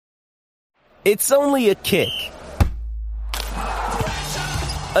It's only a kick,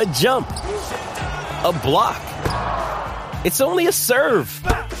 a jump, a block. It's only a serve.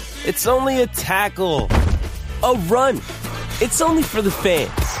 It's only a tackle, a run. It's only for the fans.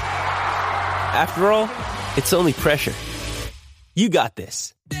 After all, it's only pressure. You got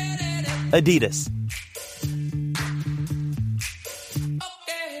this. Adidas.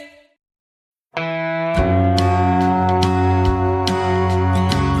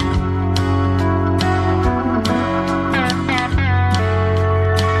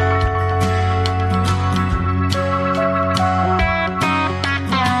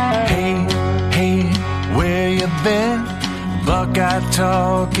 Buckeye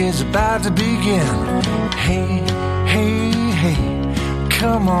Talk is about to begin. Hey, hey, hey,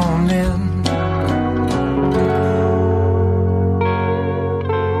 come on in.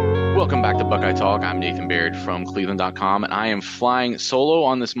 Welcome back to Buckeye Talk. I'm Nathan Baird from Cleveland.com, and I am flying solo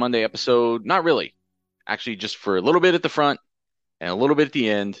on this Monday episode. Not really. Actually, just for a little bit at the front and a little bit at the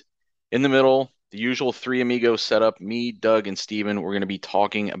end. In the middle, the usual three amigos setup. Me, Doug, and Steven. We're going to be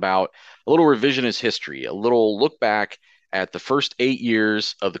talking about a little revisionist history, a little look back at the first 8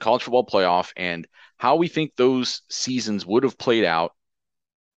 years of the college football playoff and how we think those seasons would have played out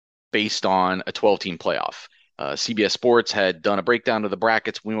based on a 12-team playoff. CBS Sports had done a breakdown of the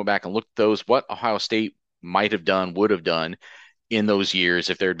brackets. We went back and looked at those, what Ohio State might have done, would have done in those years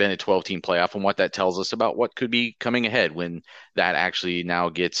if there had been a 12-team playoff, and what that tells us about what could be coming ahead when that actually now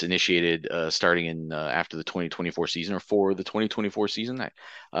gets initiated starting in after the 2024 season or for the 2024 season.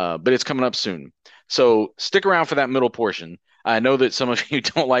 But it's coming up soon. So stick around for that middle portion. I know that some of you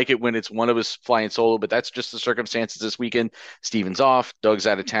don't like it when it's one of us flying solo, but that's just the circumstances this weekend. Steven's off, Doug's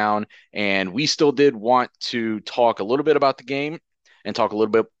out of town, and we still did want to talk a little bit about the game and talk a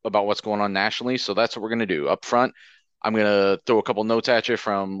little bit about what's going on nationally. So that's what we're going to do. Up front, I'm going to throw a couple notes at you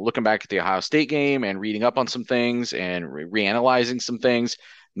from looking back at the Ohio State game and reading up on some things and reanalyzing some things.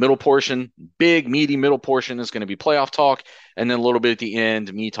 Middle portion, big, meaty middle portion is going to be playoff talk. And then a little bit at the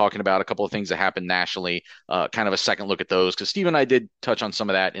end, me talking about a couple of things that happened nationally, kind of a second look at those, because Steve and I did touch on some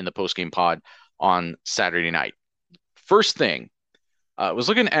of that in the postgame pod on Saturday night. First thing, I was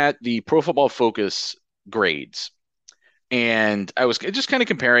looking at the Pro Football Focus grades. And I was just kind of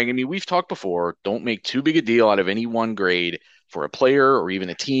comparing. I mean, we've talked before, don't make too big a deal out of any one grade for a player or even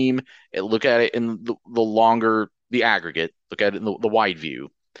a team. Look at it in the aggregate, look at it in the wide view.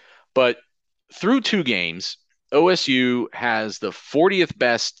 But through two games, OSU has the 40th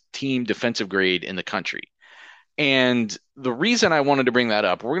best team defensive grade in the country. And the reason I wanted to bring that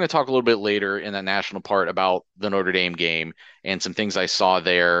up, we're going to talk a little bit later in that national part about the Notre Dame game and some things I saw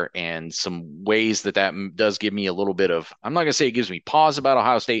there and some ways that does give me a little bit of, I'm not going to say it gives me pause about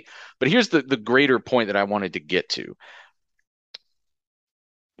Ohio State, but here's the greater point that I wanted to get to.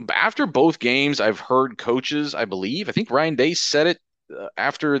 After both games, I've heard coaches, I think Ryan Day said it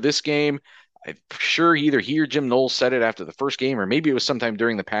after this game. I'm sure either he or Jim Knowles said it after the first game, or maybe it was sometime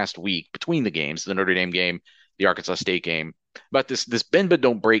during the past week between the games, the Notre Dame game, the Arkansas State game, about this bend but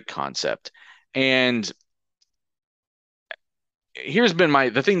don't break concept. And here's been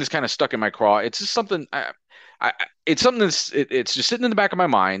the thing that's kind of stuck in my craw. It's just something it's something it's just sitting in the back of my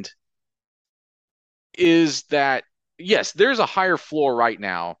mind, is that yes, there's a higher floor right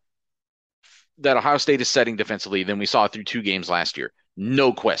now that Ohio State is setting defensively than we saw through two games last year.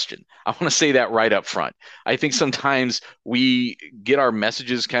 No question. I want to say that right up front. I think sometimes we get our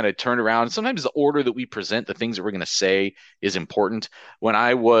messages kind of turned around. Sometimes the order that we present the things that we're going to say is important. When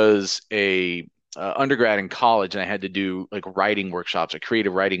I was a undergrad in college and I had to do like writing workshops or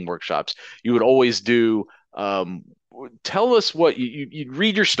creative writing workshops, you would always do tell us what you'd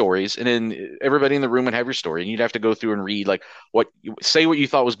read your stories, and then everybody in the room would have your story, and you'd have to go through and read like say what you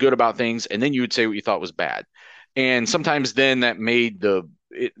thought was good about things, and then you would say what you thought was bad. And sometimes then that made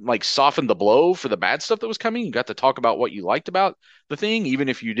it like softened the blow for the bad stuff that was coming. You got to talk about what you liked about the thing. Even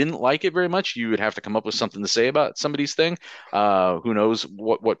if you didn't like it very much, you would have to come up with something to say about somebody's thing. Who knows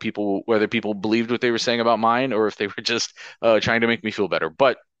whether people believed what they were saying about mine, or if they were just trying to make me feel better.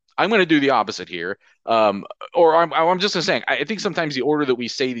 But I'm going to do the opposite here. Or I'm just going to say, I think sometimes the order that we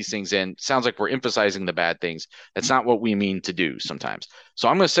say these things in sounds like we're emphasizing the bad things. That's not what we mean to do sometimes. So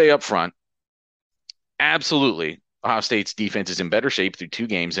I'm going to say up front, absolutely, Ohio State's defense is in better shape through two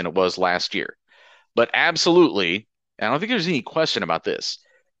games than it was last year. But absolutely, and I don't think there's any question about this,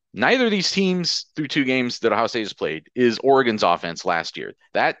 neither of these teams through two games that Ohio State has played is Oregon's offense last year.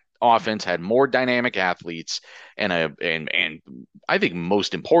 That offense had more dynamic athletes and I think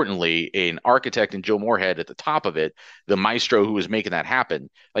most importantly, an architect in Joe Moorhead at the top of it, the maestro who was making that happen.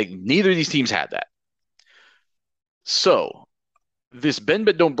 Like neither of these teams had that. So this bend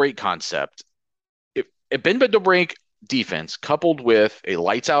but don't break concept, a bend but don't break defense coupled with a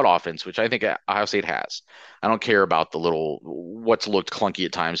lights out offense, which I think Ohio State has. I don't care about the little what's looked clunky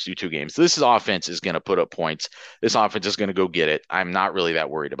at times through two games. This offense is going to put up points. This offense is going to go get it. I'm not really that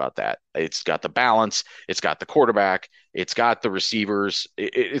worried about that. It's got the balance. It's got the quarterback. It's got the receivers.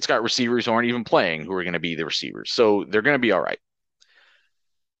 It's got receivers who aren't even playing who are going to be the receivers. So they're going to be all right.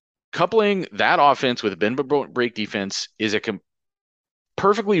 Coupling that offense with a bend but don't break defense is a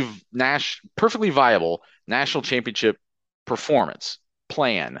perfectly viable national championship performance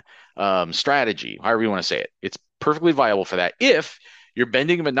plan, strategy, however you want to say it. It's perfectly viable for that if you're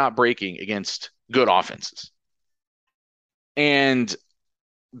bending but not breaking against good offenses. And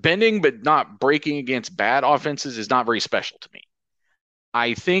bending but not breaking against bad offenses is not very special to me.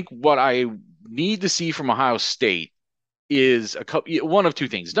 I think what I need to see from Ohio State is one of two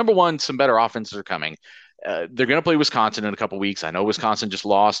things. Number one, some better offenses are coming. They're going to play Wisconsin in a couple weeks. I know Wisconsin just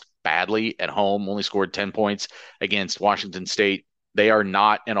lost badly at home, only scored 10 points against Washington State. They are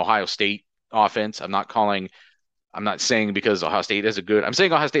not an Ohio State offense. I'm not saying because Ohio State is I'm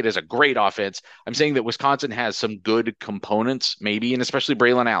saying Ohio State has a great offense. I'm saying that Wisconsin has some good components, maybe, and especially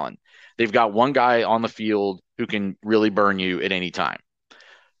Braylon Allen. They've got one guy on the field who can really burn you at any time.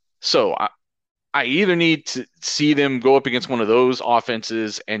 So I either need to see them go up against one of those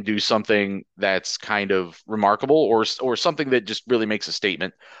offenses and do something that's kind of remarkable or something that just really makes a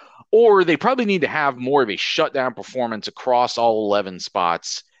statement, or they probably need to have more of a shutdown performance across all 11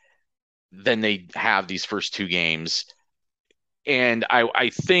 spots than they have these first two games. And I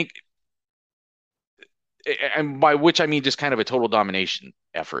think, and by which I mean just kind of a total domination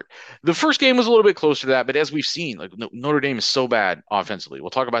effort. The first game was a little bit closer to that, but as we've seen, like Notre Dame is so bad offensively. We'll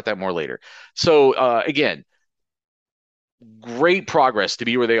talk about that more later. So again, great progress to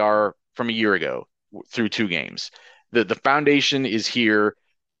be where they are from a year ago through two games. The foundation is here.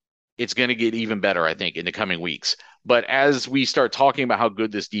 It's going to get even better, I think, in the coming weeks. But as we start talking about how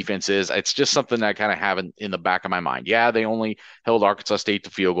good this defense is, it's just something that I kind of have in the back of my mind. Yeah, they only held Arkansas State to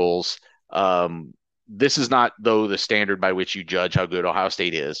field goals. This is not, though, the standard by which you judge how good Ohio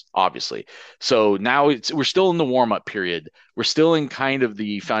State is, obviously. So now we're still in the warm-up period. We're still in kind of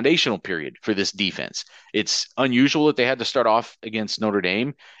the foundational period for this defense. It's unusual that they had to start off against Notre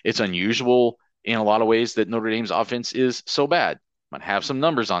Dame. It's unusual in a lot of ways that Notre Dame's offense is so bad. I'm going to have some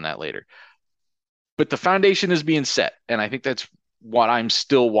numbers on that later. But the foundation is being set, and I think that's what I'm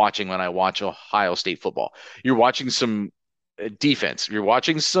still watching when I watch Ohio State football. You're watching some defense. You're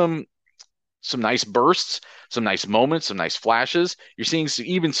watching some nice bursts, some nice moments, some nice flashes. You're seeing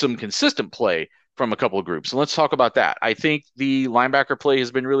even some consistent play from a couple of groups. And let's talk about that. I think the linebacker play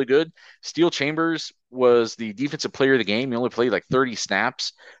has been really good. Steele Chambers was the defensive player of the game. He only played like 30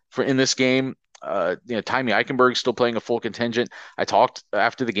 snaps in this game. Tommy Eichenberg still playing a full contingent. I talked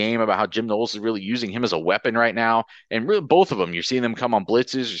after the game about how Jim Knowles is really using him as a weapon right now. And really both of them, you're seeing them come on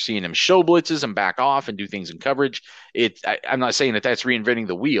blitzes. You're seeing them show blitzes and back off and do things in coverage. I'm not saying that that's reinventing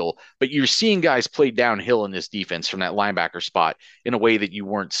the wheel, but you're seeing guys play downhill in this defense from that linebacker spot in a way that you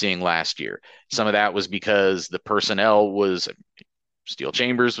weren't seeing last year. Some of that was because the personnel was Steele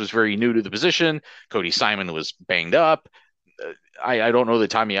Chambers was very new to the position. Cody Simon was banged up. I don't know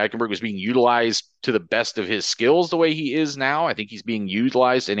that Tommy Eichenberg was being utilized to the best of his skills the way he is now. I think he's being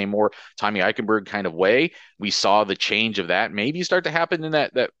utilized in a more Tommy Eichenberg kind of way. We saw the change of that maybe start to happen in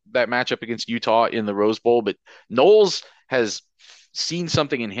that matchup against Utah in the Rose Bowl, but Knowles has seen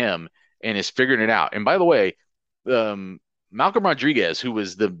something in him and is figuring it out. And by the way, Malcolm Rodriguez, who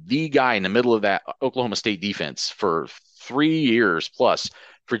was the guy in the middle of that Oklahoma State defense for 3 years plus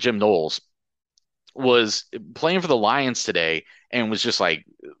for Jim Knowles, was playing for the Lions today and was just like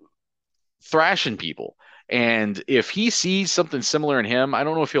thrashing people. And if he sees something similar in him, I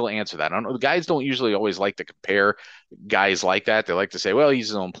don't know if he'll answer that. I don't know. The guys don't usually always like to compare guys like that. They like to say, well, he's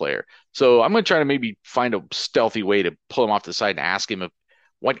his own player. So I'm going to try to maybe find a stealthy way to pull him off the side and ask him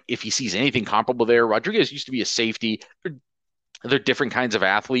if he sees anything comparable there. Rodriguez used to be a safety. They're different kinds of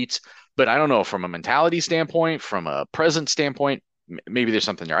athletes, but I don't know, from a mentality standpoint, from a presence standpoint, maybe there's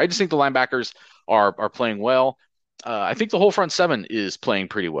something there. I just think the linebackers are playing well. I think the whole front seven is playing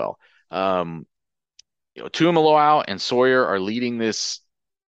pretty well. Tuimoloau and Sawyer are leading this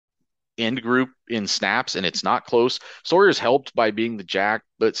end group in snaps, and it's not close. Sawyer's helped by being the jack,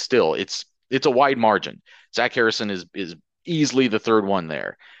 but still, it's a wide margin. Zach Harrison is easily the third one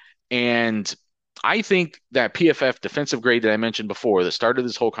there. And I think that PFF defensive grade that I mentioned before that started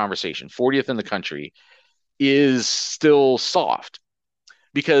this whole conversation, 40th in the country, is still soft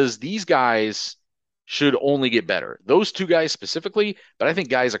because these guys should only get better. Those two guys specifically, but I think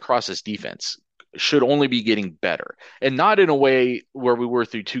guys across this defense, should only be getting better, and not in a way where we were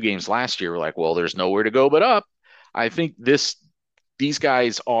through 2 games last year. We're like, well, there's nowhere to go but up. I think these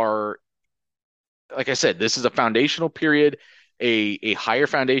guys are, like I said, this is a foundational period. A higher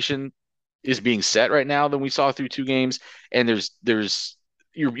foundation is being set right now than we saw through 2 games, and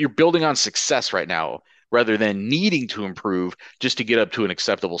you're building on success right now rather than needing to improve just to get up to an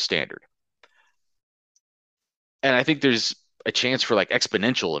acceptable standard. And I think there's a chance for like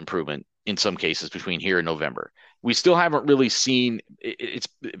exponential improvement in some cases between here and November. We still haven't really seen it's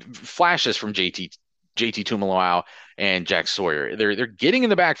flashes from JT Tuimoloau and Jack Sawyer. They're getting in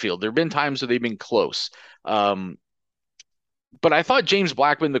the backfield. There have been times where they've been close. But I thought James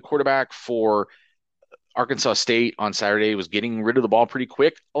Blackman, the quarterback for Arkansas State on Saturday, was getting rid of the ball pretty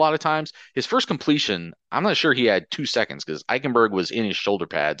quick a lot of times. His first completion, I'm not sure he had 2 seconds because Eichenberg was in his shoulder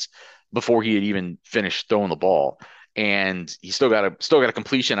pads before he had even finished throwing the ball. And he still got a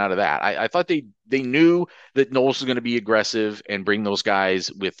completion out of that. I thought they knew that Knowles was going to be aggressive and bring those guys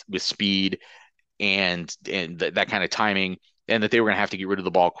with speed and that kind of timing, and that they were going to have to get rid of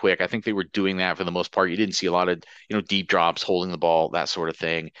the ball quick. I think they were doing that for the most part. You didn't see a lot of deep drops, holding the ball, that sort of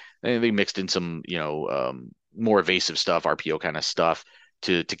thing. And they mixed in some more evasive stuff, RPO kind of stuff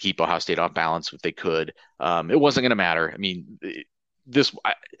to keep Ohio State off balance if they could. It wasn't going to matter. I mean, this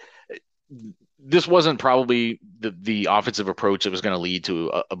this wasn't probably the offensive approach that was going to lead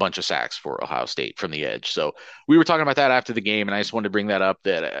to a bunch of sacks for Ohio State from the edge. So we were talking about that after the game, and I just wanted to bring that up.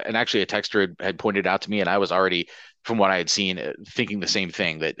 And actually a texter had pointed out to me, and I was already, from what I had seen, thinking the same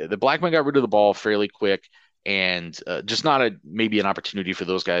thing, that the Blackman got rid of the ball fairly quick, and just not maybe an opportunity for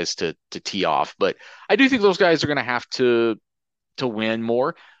those guys to tee off. But I do think those guys are going to have to win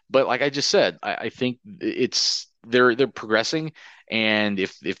more. But like I just said, I think they're progressing, and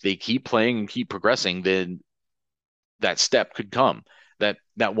if they keep playing and keep progressing, then that step could come.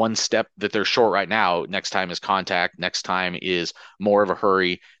 That one step that they're short right now, next time is contact, next time is more of a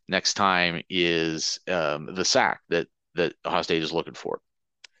hurry, next time is the sack that Ohio State is looking for.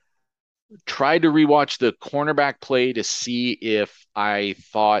 Tried to rewatch the cornerback play to see if I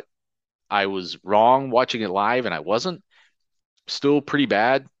thought I was wrong watching it live, and I wasn't. Still pretty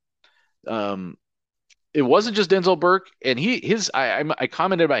bad. It wasn't just Denzel Burke, and I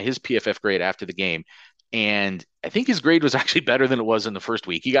commented about his PFF grade after the game, and I think his grade was actually better than it was in the first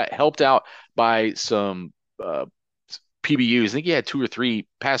week. He got helped out by some PBUs. I think he had 2 or 3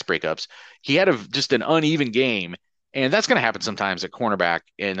 pass breakups. He had just an uneven game, and that's going to happen sometimes at cornerback,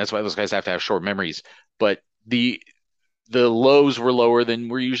 and that's why those guys have to have short memories. But the lows were lower than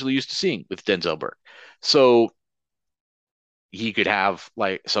we're usually used to seeing with Denzel Burke. So he could have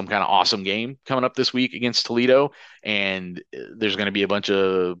like some kind of awesome game coming up this week against Toledo, and there's going to be a bunch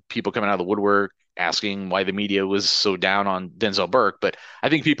of people coming out of the woodwork asking why the media was so down on Denzel Burke. But I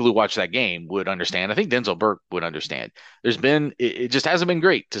think people who watch that game would understand. I think Denzel Burke would understand. It just hasn't been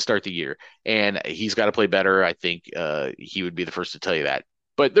great to start the year, and he's got to play better. I think he would be the first to tell you that.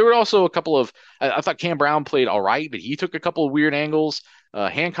 But there were also a couple of, I thought Cam Brown played all right, but he took a couple of weird angles.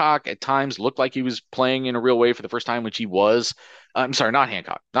 Hancock at times looked like he was playing in a real way for the first time, which he was. I'm sorry, not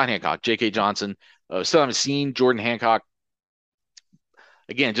Hancock. J.K. Johnson. Still haven't seen Jordan Hancock.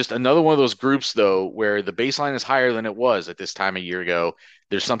 Again, just another one of those groups, though, where the baseline is higher than it was at this time a year ago.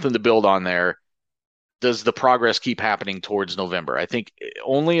 There's something to build on there. Does the progress keep happening towards November? I think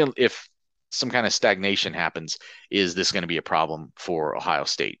only if some kind of stagnation happens is this going to be a problem for Ohio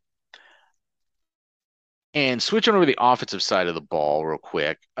State. And switching over to the offensive side of the ball real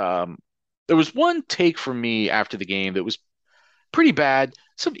quick, there was one take from me after the game that was pretty bad.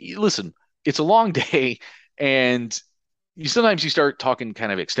 So listen, it's a long day, and sometimes you start talking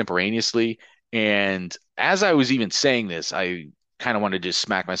kind of extemporaneously. And as I was even saying this, I kind of wanted to just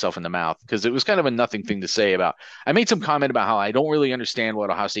smack myself in the mouth because it was kind of a nothing thing to say about. I made some comment about how I don't really understand what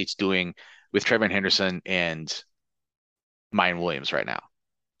Ohio State's doing with TreVeyon Henderson and Miyan Williams right now.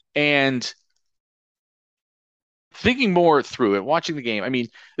 And thinking more through it, watching the game, I mean,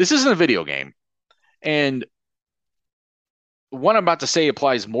 this isn't a video game. And what I'm about to say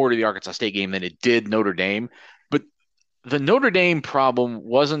applies more to the Arkansas State game than it did Notre Dame. But the Notre Dame problem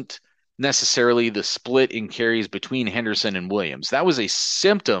wasn't necessarily the split in carries between Henderson and Williams. That was a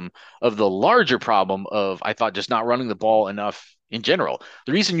symptom of the larger problem of, I thought, just not running the ball enough in general.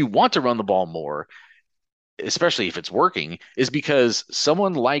 The reason you want to run the ball more, especially if it's working, is because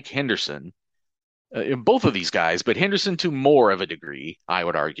someone like Henderson, both of these guys, but Henderson to more of a degree, I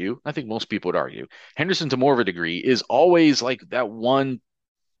would argue. I think most people would argue. Henderson to more of a degree is always like that one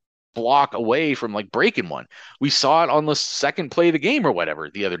block away from like breaking one. We saw it on the second play of the game or whatever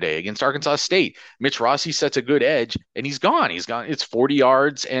the other day against Arkansas State. Mitch Rossi sets a good edge and he's gone. He's gone. It's 40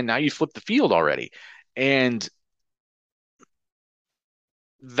 yards and now you flip the field already. And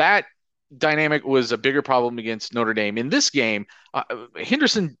that dynamic was a bigger problem against Notre Dame. In this game,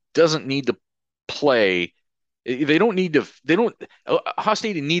 Henderson doesn't need to play. They don't need to. They don't. Ohio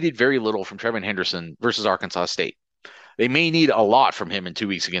State needed very little from Trevin Henderson versus Arkansas State. They may need a lot from him in 2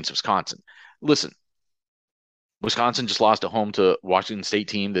 weeks against Wisconsin. Listen, Wisconsin just lost at home to Washington State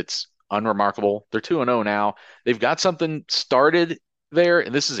team that's unremarkable. They're 2-0 now. They've got something started there,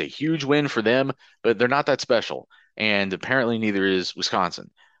 and this is a huge win for them, but they're not that special. And apparently neither is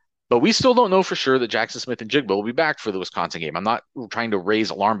Wisconsin. But we still don't know for sure that Jackson Smith and Jigba will be back for the Wisconsin game. I'm not trying to raise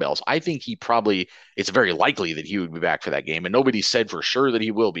alarm bells. I think it's very likely that he would be back for that game. And nobody said for sure that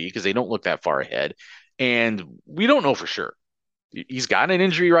he will be because they don't look that far ahead. And we don't know for sure. He's got an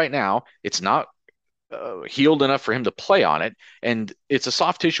injury right now. It's not healed enough for him to play on it. And it's a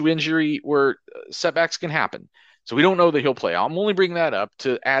soft tissue injury where setbacks can happen. So we don't know that he'll play. I'm only bringing that up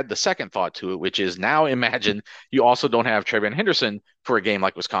to add the second thought to it, which is now imagine you also don't have TreVeyon Henderson for a game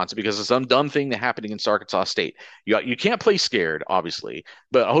like Wisconsin because of some dumb thing that happened against Arkansas State. You can't play scared, obviously,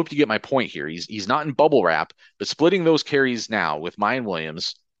 but I hope you get my point here. He's not in bubble wrap, but splitting those carries now with Miyan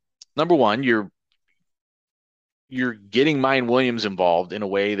Williams, number one, you're getting Miyan Williams involved in a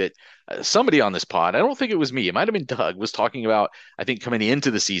way that somebody on this pod, I don't think it was me, it might have been Doug, was talking about, I think coming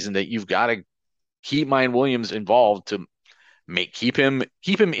into the season that you've got to keep Miyan Williams involved to keep him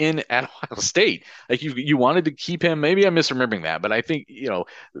in at Ohio State. Like you wanted to keep him. Maybe I'm misremembering that, but I think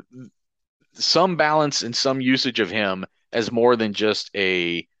some balance and some usage of him as more than just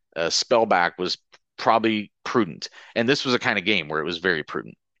a spellback was probably prudent. And this was a kind of game where it was very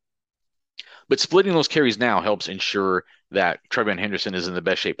prudent. But splitting those carries now helps ensure that TreVeyon Henderson is in the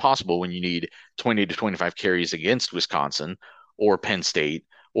best shape possible when you need 20 to 25 carries against Wisconsin or Penn State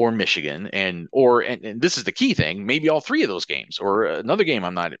or Michigan, and this is the key thing, maybe all three of those games or another game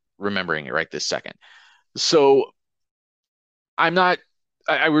I'm not remembering it right this second. So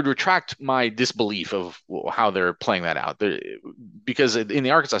I would retract my disbelief of how they're playing that out because in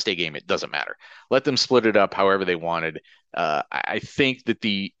the Arkansas State game, it doesn't matter. Let them split it up however they wanted. I think that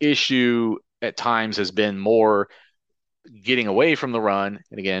the issue at times has been more getting away from the run.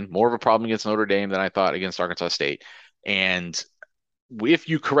 And again, more of a problem against Notre Dame than I thought against Arkansas State. And if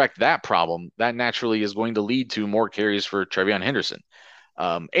you correct that problem, that naturally is going to lead to more carries for TreVeyon Henderson.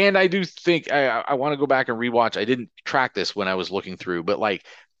 And I do think I want to go back and rewatch. I didn't track this when I was looking through, but like,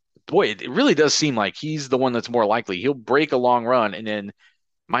 boy, it really does seem like he's the one that's more likely. He'll break a long run and then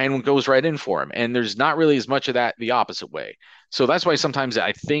Miyan goes right in for him. And there's not really as much of that the opposite way. So that's why sometimes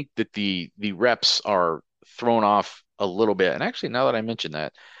I think that the reps are thrown off a little bit. And actually, now that I mentioned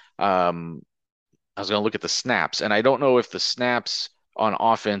that, I was going to look at the snaps, and I don't know if the snaps on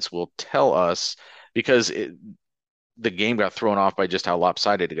offense will tell us because the game got thrown off by just how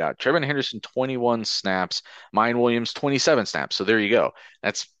lopsided it got. TreVeyon Henderson, 21 snaps, Miyan Williams, 27 snaps. So there you go.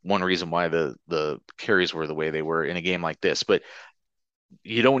 That's one reason why the carries were the way they were in a game like this. But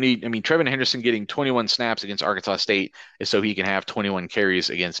you don't need, TreVeyon Henderson getting 21 snaps against Arkansas State is so he can have 21 carries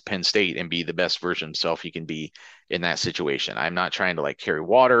against Penn State and be the best version of himself he can be in that situation. I'm not trying to like carry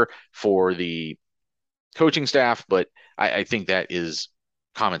water for the coaching staff, but I think that is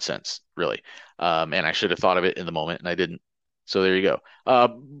common sense, really. And I should have thought of it in the moment, and I didn't. So there you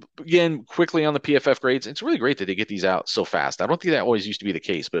go. Again, quickly on the PFF grades, it's really great that they get these out so fast. I don't think that always used to be the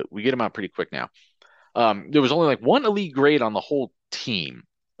case, but we get them out pretty quick now. There was only like one elite grade on the whole team,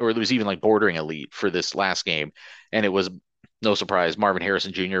 or there was even like bordering elite for this last game, and it was no surprise, Marvin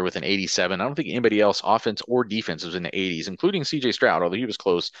Harrison Jr. with an 87. I don't think anybody else, offense or defense, was in the 80s, including CJ Stroud, although he was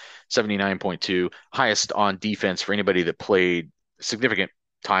close, 79.2. Highest on defense for anybody that played significant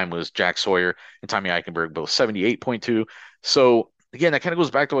time was Jack Sawyer and Tommy Eichenberg, both 78.2. So again, that kind of goes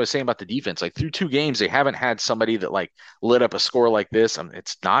back to what I was saying about the defense. Like through two games, they haven't had somebody that like lit up a score like this.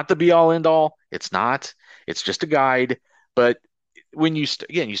 It's not the be all end all. It's not. It's just a guide. But when you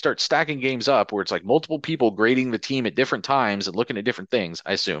start stacking games up where it's like multiple people grading the team at different times and looking at different things,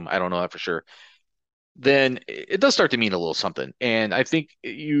 I assume, I don't know that for sure, then it does start to mean a little something. And I think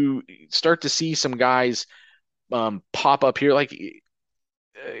you start to see some guys pop up here like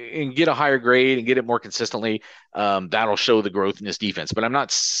and get a higher grade and get it more consistently. That'll show the growth in this defense. But I'm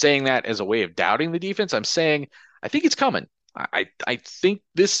not saying that as a way of doubting the defense. I'm saying I think it's coming. I think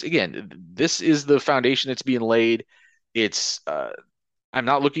this is the foundation that's being laid. It's I'm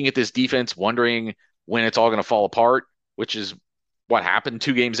not looking at this defense wondering when it's all going to fall apart, which is what happened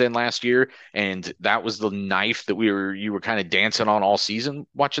 2 games in last year, and that was the knife that you were kind of dancing on all season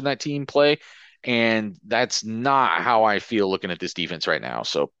watching that team play, and that's not how I feel looking at this defense right now.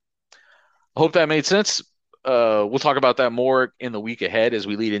 So I hope that made sense. We'll talk about that more in the week ahead as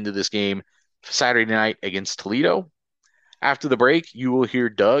we lead into this game Saturday night against Toledo. After the break, you will hear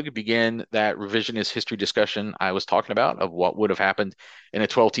Doug begin that revisionist history discussion I was talking about of what would have happened in a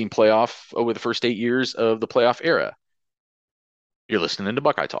 12-team playoff over the first 8 years of the playoff era. You're listening to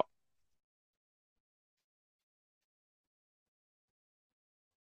Buckeye Talk.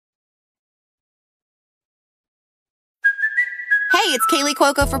 Hey, it's Kaylee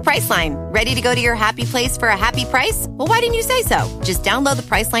Cuoco for Priceline. Ready to go to your happy place for a happy price? Well, why didn't you say so? Just download the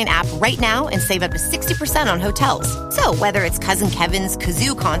Priceline app right now and save up to 60% on hotels. So whether it's Cousin Kevin's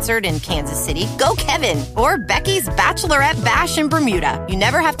Kazoo Concert in Kansas City, go Kevin, or Becky's Bachelorette Bash in Bermuda, you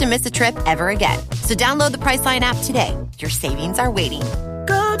never have to miss a trip ever again. So download the Priceline app today. Your savings are waiting.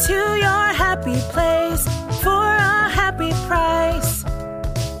 Go to your happy place for a happy price.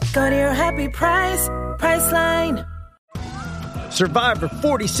 Go to your happy price, Priceline. Survivor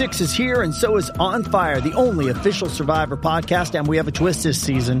 46 is here, and so is On Fire, the only official Survivor podcast, and we have a twist this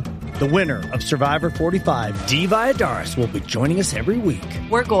season. The winner of Survivor 45, Dee Valladares, will be joining us every week.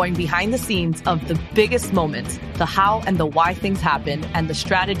 We're going behind the scenes of the biggest moments, the how and the why things happen, and the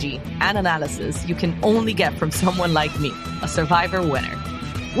strategy and analysis you can only get from someone like me, a Survivor winner.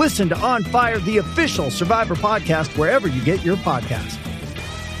 Listen to On Fire, the official Survivor podcast, wherever you get your podcast.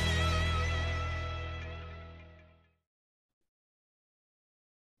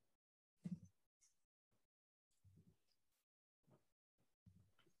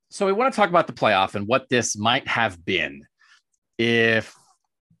 So we want to talk about the playoff and what this might have been if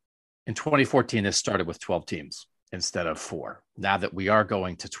in 2014 this started with 12 teams instead of 4. Now that we are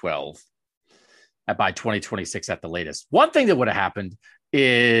going to 12 by 2026 at the latest. One thing that would have happened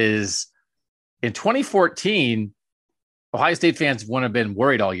is in 2014, Ohio State fans wouldn't have been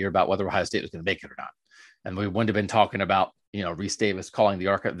worried all year about whether Ohio State was going to make it or not. And we wouldn't have been talking about, Reese Davis calling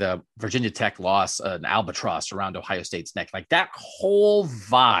the Virginia Tech loss an albatross around Ohio State's neck. Like that whole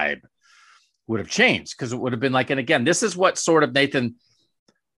vibe would have changed because it would have been like, and again, this is what sort of Nathan,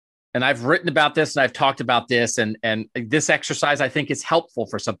 and I've written about this and I've talked about this, and this exercise I think is helpful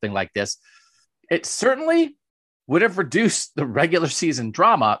for something like this. It certainly would have reduced the regular season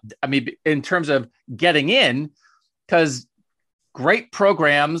drama. I mean, in terms of getting in, because great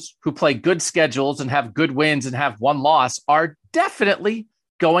programs who play good schedules and have good wins and have one loss are definitely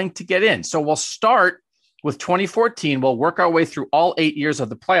going to get in. So we'll start with 2014. We'll work our way through all 8 years of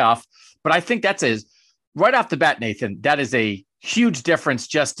the playoff. But I think that's right off the bat, Nathan, that is a huge difference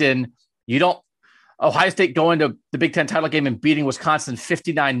just in Ohio State going to the Big Ten title game and beating Wisconsin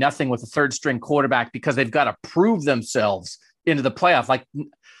 59-0 with a third string quarterback because they've got to prove themselves into the playoff. Like,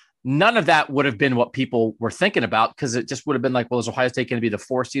 none of that would have been what people were thinking about because it just would have been like, well, is Ohio State going to be the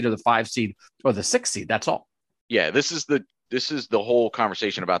 4 seed or the 5 seed or the 6 seed? That's all. Yeah, this is the whole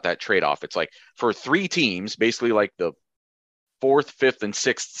conversation about that trade-off. It's like for 3 teams, basically like the 4th, 5th, and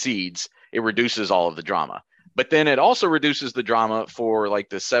 6th seeds, it reduces all of the drama. But then it also reduces the drama for like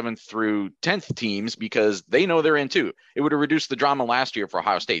the 7th through 10th teams because they know they're in too. It would have reduced the drama last year for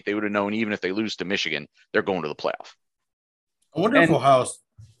Ohio State. They would have known even if they lose to Michigan, they're going to the playoff. I wonder if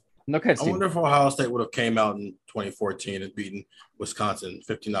Ohio State would have came out in 2014 and beaten Wisconsin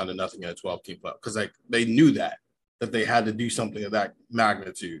 59-0 in a 12-team playoff because they knew that they had to do something of that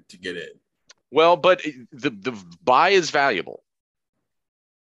magnitude to get in. Well, but the buy is valuable.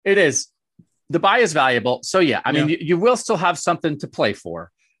 It is. The buy is valuable. So, yeah, I mean, you will still have something to play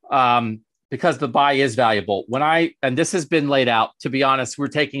for because the buy is valuable. And this has been laid out, to be honest, we're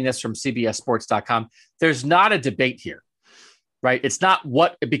taking this from CBSSports.com. There's not a debate here. Right. It's not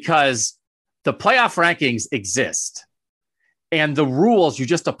because the playoff rankings exist and the rules, you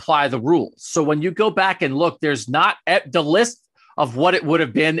just apply the rules. So when you go back and look, there's not the list of what it would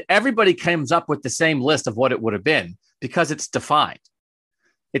have been. Everybody comes up with the same list of what it would have been because it's defined.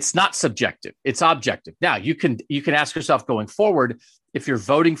 It's not subjective. It's objective. Now you can ask yourself going forward, if you're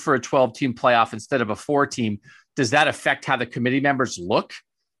voting for a 12-team playoff instead of a 4-team, does that affect how the committee members look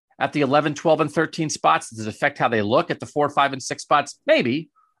at the 11, 12, and 13 spots? Does it affect how they look at the 4, 5, and 6 spots? Maybe.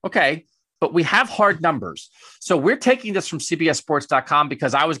 Okay. But we have hard numbers. So we're taking this from CBSSports.com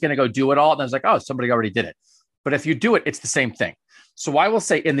because I was going to go do it all. And I was like, oh, somebody already did it. But if you do it, it's the same thing. So I will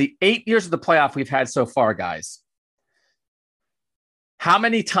say in the 8 years of the playoff we've had so far, guys, how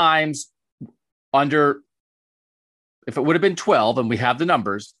many times if it would have been 12 and we have the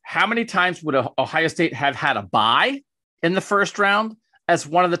numbers, how many times would Ohio State have had a bye in the first round as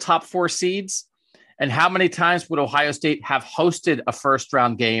one of the top 4 seeds? And how many times would Ohio State have hosted a first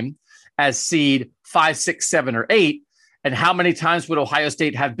round game as seed 5, 6, 7, or 8? And how many times would Ohio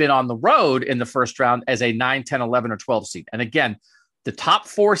State have been on the road in the first round as a 9, 10, 11, or 12 seed? And again, the top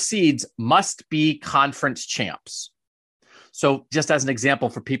 4 seeds must be conference champs. So just as an example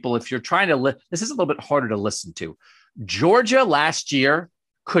for people, if you're trying to, this is a little bit harder to listen to. Georgia last year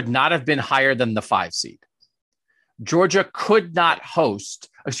could not have been higher than the 5 seed. Georgia could not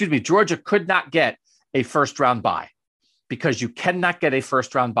get a first round bye because you cannot get a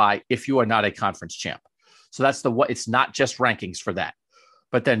first round bye if you are not a conference champ. So that's it's not just rankings for that.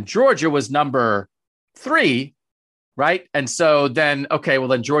 But then Georgia was number 3, right? And so then, okay, well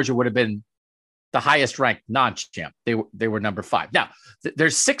then Georgia would have been the highest ranked non-champ. They were number 5. Now,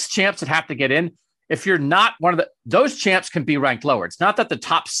 there's 6 champs that have to get in. If you're not one of those champs can be ranked lower. It's not that the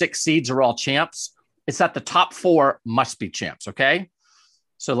top 6 seeds are all champs. It's that the top 4 must be champs, okay?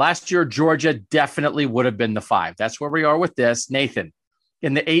 So last year, Georgia definitely would have been the 5. That's where we are with this. Nathan,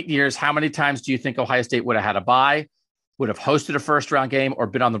 in the 8 years, how many times do you think Ohio State would have had a bye, would have hosted a first-round game, or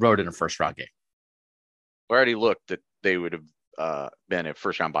been on the road in a first-round game? We already looked that they would have been a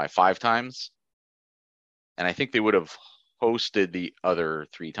first-round bye 5 times, and I think they would have hosted the other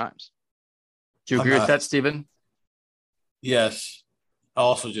 3 times. Do you agree with that, Stephen? Yes. I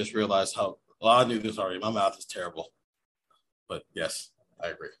also just realized I knew this already. My math is terrible. But yes, I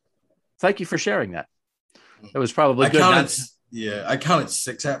agree. Thank you for sharing that. It was probably good. I counted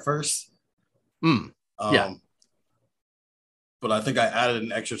 6 at first. Yeah. But I think I added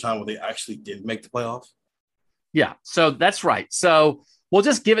an extra time when they actually did make the playoff. Yeah, so that's right. So we'll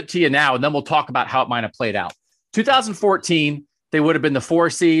just give it to you now, and then we'll talk about how it might have played out. 2014, they would have been the 4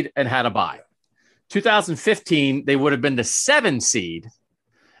 seed and had a bye. 2015, they would have been the 7 seed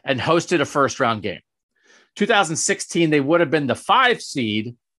and hosted a first-round game. 2016, they would have been the 5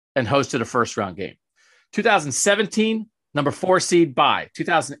 seed and hosted a first-round game. 2017, number 4 seed, bye.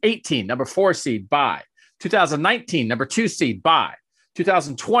 2018, number 4 seed, bye. 2019, number 2 seed, bye.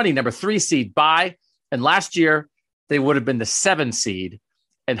 2020, number 3 seed, bye. And last year, they would have been the 7 seed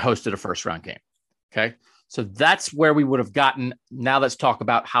and hosted a first-round game. Okay, so that's where we would have gotten. Now let's talk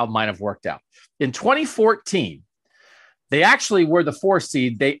about how it might have worked out. In 2014, they actually were the 4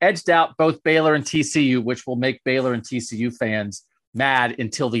 seed. They edged out both Baylor and TCU, which will make Baylor and TCU fans mad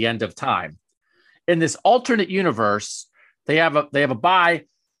until the end of time. In this alternate universe, they have a bye.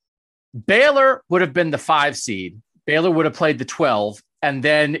 Baylor would have been the 5 seed. Baylor would have played the 12. And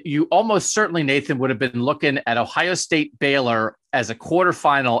then you almost certainly, Nathan, would have been looking at Ohio State Baylor as a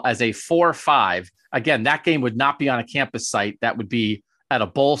quarterfinal, as a 4-5. Again, that game would not be on a campus site. That would be at a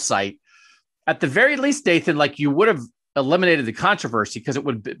bowl site. At the very least, Nathan, like you would have eliminated the controversy because it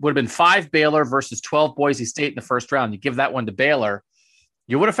would have been 5 Baylor versus 12 Boise State in the first round. You give that one to Baylor,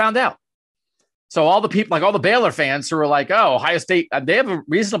 you would have found out. So all the people, like all the Baylor fans who were like, oh, Ohio State, they have a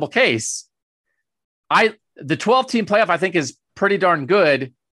reasonable case. The 12-team playoff, I think, is pretty darn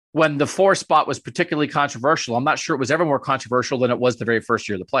good when the 4 spot was particularly controversial. I'm not sure it was ever more controversial than it was the very first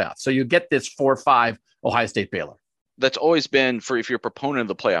year of the playoff. So you get this 4-5 Ohio State Baylor. That's always been, if you're a proponent of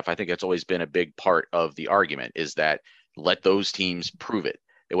the playoff, I think it's always been a big part of the argument is that let those teams prove it.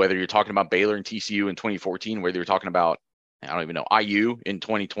 Whether you're talking about Baylor and TCU in 2014, whether you're talking about, I don't even know, IU in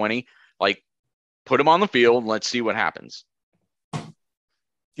 2020, like put them on the field and let's see what happens. Do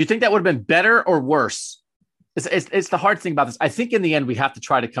you think that would have been better or worse? It's the hard thing about this. I think in the end, we have to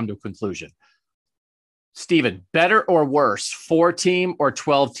try to come to a conclusion. Stephen, better or worse, 4-team or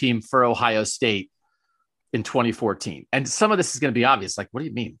 12-team for Ohio State in 2014? And some of this is going to be obvious. Like, what do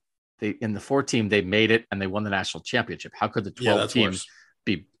you mean? In the 4-team, they made it and they won the national championship. How could the 12-team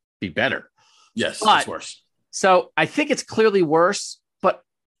be better? Yes, that's worse. So I think it's clearly worse, but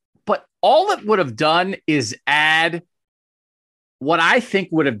all it would have done is add what I think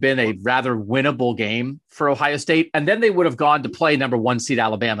would have been a rather winnable game for Ohio State. And then they would have gone to play number 1 seed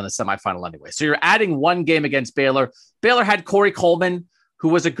Alabama in the semifinal anyway. So you're adding one game against Baylor. Baylor had Corey Coleman, who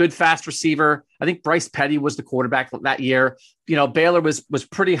was a good fast receiver. I think Bryce Petty was the quarterback that year. You know, Baylor was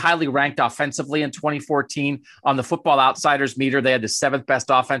pretty highly ranked offensively in 2014 on the Football Outsiders meter. They had the 7th best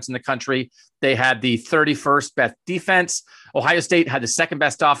offense in the country. They had the 31st best defense. Ohio State had the 2nd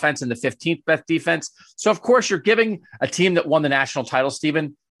best offense and the 15th best defense. So, of course, you're giving a team that won the national title,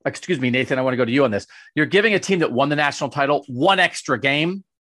 Nathan, I want to go to you on this. You're giving a team that won the national title one extra game,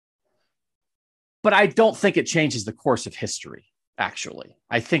 but I don't think it changes the course of history, actually.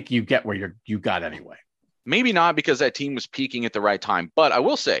 I think you get where you got anyway. Maybe not because that team was peaking at the right time, but I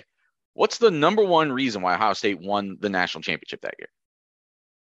will say, what's the number one reason why Ohio State won the national championship that year?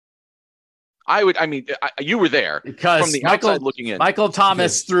 You were there because from the outside looking in. Michael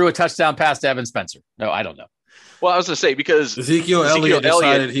Thomas threw a touchdown pass to Evan Spencer. No, I don't know. Well, I was going to say because Ezekiel Elliott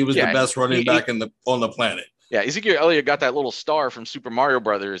decided he was the best running back on the planet. Yeah, Ezekiel Elliott got that little star from Super Mario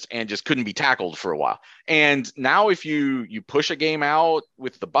Brothers and just couldn't be tackled for a while. And now if you push a game out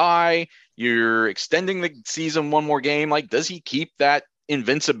with the bye, you're extending the season one more game. Like, does he keep that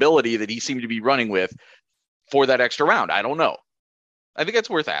invincibility that he seemed to be running with for that extra round? I don't know. I think that's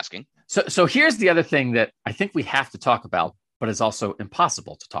worth asking. So here's the other thing that I think we have to talk about, but is also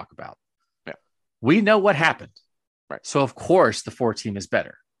impossible to talk about. Yeah. We know what happened. Right. So, of course, the 4 team is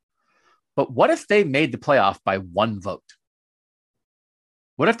better. But what if they made the playoff by 1 vote?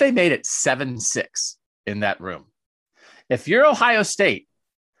 What if they made it 7-6 in that room? If you're Ohio State,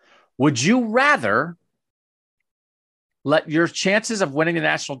 would you rather let your chances of winning the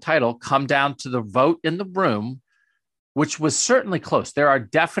national title come down to the vote in the room, which was certainly close? There are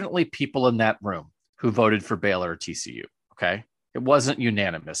definitely people in that room who voted for Baylor or TCU, okay? It wasn't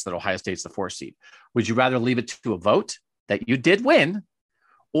unanimous that Ohio State's the 4 seed. Would you rather leave it to a vote that you did win,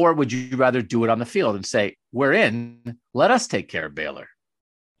 or would you rather do it on the field and say, we're in, let us take care of Baylor?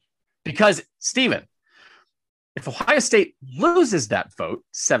 Because, Stephen, if Ohio State loses that vote,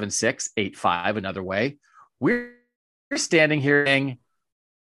 7-6, 8-5, another way, we're standing here saying,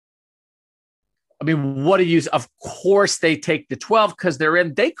 what do you? Of course, they take the 12 because they're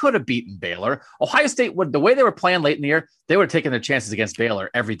in. They could have beaten Baylor. Ohio State would, the way they were playing late in the year, they would have taken their chances against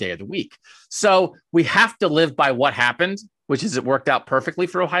Baylor every day of the week. So we have to live by what happened, which is it worked out perfectly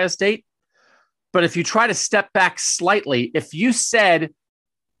for Ohio State. But if you try to step back slightly, if you said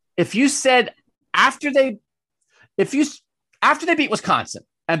after they beat Wisconsin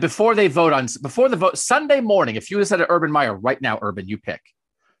and before the vote Sunday morning, if you had said to Urban Meyer right now, Urban, you pick.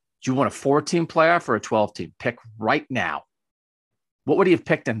 Do you want a 4-team playoff or a 12-team? Pick right now. What would he have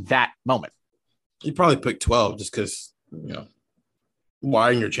picked in that moment? He'd probably pick 12 just because,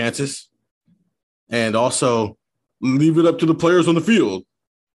 widen your chances. And also leave it up to the players on the field.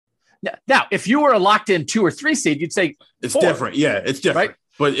 Now, if you were a locked-in 2 or 3 seed, you'd say it's 4. different. Yeah, it's different. Right?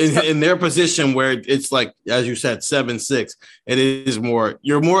 But in their position where it's like, as you said, 7-6, it is more –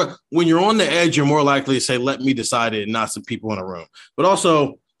 when you're on the edge, you're more likely to say, let me decide it and not some people in a room. But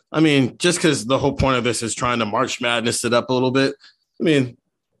also – just because the whole point of this is trying to March Madness it up a little bit.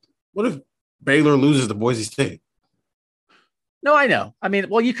 What if Baylor loses to Boise State? No, I know.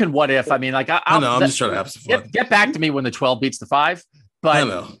 You can what if. I know. I'm just trying to have some fun. Get back to me when the 12 beats the 5. But I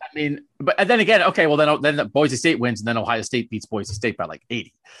know. But and then again, okay, well then Boise State wins and then Ohio State beats Boise State by like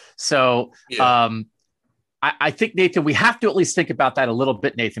 80. So yeah. I think, Nathan, we have to at least think about that a little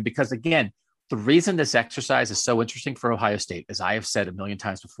bit, Nathan, because again, the reason this exercise is so interesting for Ohio State, as I have said a million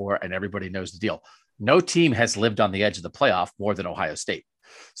times before, and everybody knows the deal, no team has lived on the edge of the playoff more than Ohio State.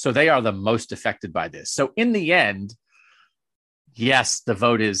 So they are the most affected by this. So in the end, yes, the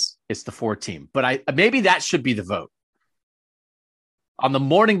vote it's the 4 team, but maybe that should be the vote. On the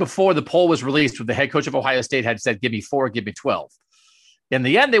morning before the poll was released, when the head coach of Ohio State had said, give me 4, give me 12. In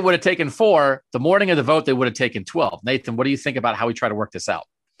the end, they would have taken 4. The morning of the vote, they would have taken 12. Nathan, what do you think about how we try to work this out?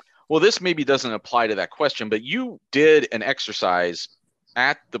 Well, this maybe doesn't apply to that question, but you did an exercise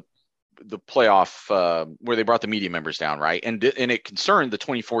at the playoff where they brought the media members down, right? And it concerned the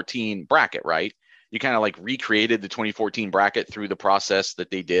 2014 bracket, right? You kind of like recreated the 2014 bracket through the process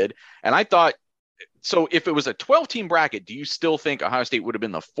that they did. And I thought, so if it was a 12-team bracket, do you still think Ohio State would have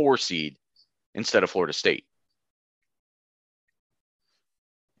been the 4 seed instead of Florida State?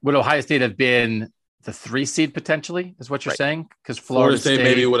 Would Ohio State have been the 3 seed potentially, is what you're saying? Because Florida State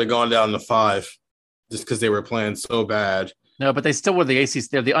maybe would have gone down to 5 just because they were playing so bad. No, but they still were the ACC.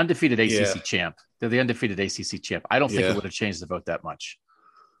 They're the undefeated ACC champ. They're the undefeated ACC champ. I don't think it would have changed the vote that much.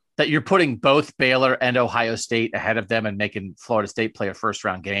 That you're putting both Baylor and Ohio State ahead of them and making Florida State play a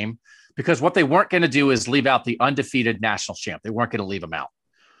first-round game, because what they weren't going to do is leave out the undefeated national champ. They weren't going to leave them out.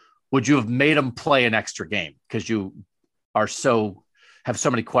 Would you have made them play an extra game because you have so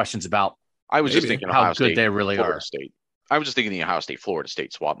many questions about? I was just thinking how Ohio good State, they really Florida are. State. I was just thinking the Ohio State Florida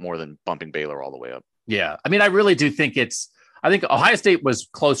State swap more than bumping Baylor all the way up. Yeah, I really do think I think Ohio State was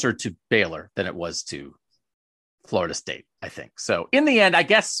closer to Baylor than it was to Florida State, I think. So in the end, I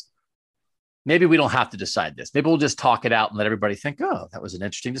guess maybe we don't have to decide this. Maybe we'll just talk it out and let everybody think, oh, that was an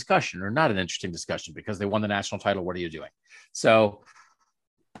interesting discussion or not an interesting discussion because they won the national title. What are you doing? So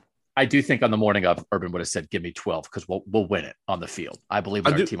I do think on the morning of, Urban would have said, give me 12 because we'll win it on the field. I believe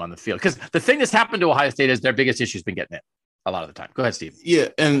in our team on the field. Because the thing that's happened to Ohio State is their biggest issue has been getting it a lot of the time. Go ahead, Steve. Yeah,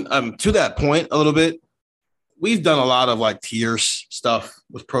 and to that point a little bit, we've done a lot of like tiers stuff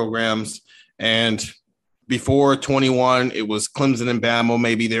with programs, and before 21, it was Clemson and Bama.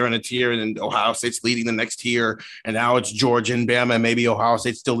 Maybe they're in a tier, and then Ohio State's leading the next tier. And now it's Georgia and Bama, and maybe Ohio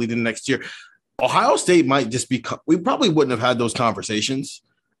State's still leading the next tier. Ohio State might just be – we probably wouldn't have had those conversations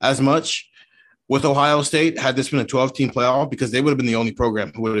as much with Ohio State had this been a 12-team playoff, because they would have been the only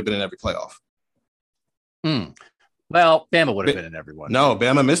program who would have been in every playoff. Well, Bama would have been in every one. No,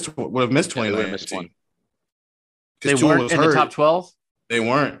 Bama would have missed 2019. They weren't in the top 12? They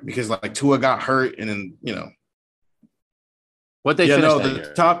weren't, because like Tua got hurt, and then, you know. What they finished that the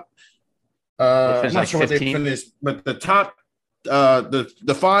year? top I'm not sure 15? what they finished, but the top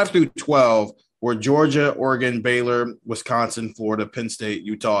the 5 through 12 were Georgia, Oregon, Baylor, Wisconsin, Florida, Penn State,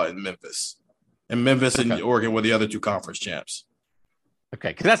 Utah, and Memphis. And Memphis and Oregon were the other 2 conference champs.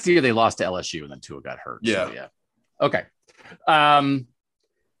 Okay, because that's the year they lost to LSU and then Tua got hurt. Yeah. So, yeah. Okay.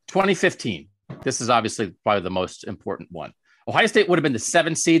 2015. This is obviously probably the most important one. Ohio State would have been the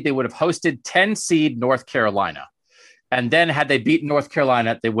 7th seed. They would have hosted 10 seed North Carolina. And then had they beaten North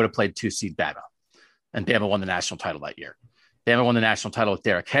Carolina, they would have played 2 seed Bama. And Bama won the national title that year. Bama won the national title with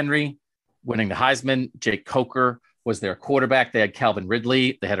Derrick Henry winning the Heisman. Jake Coker was their quarterback. They had Calvin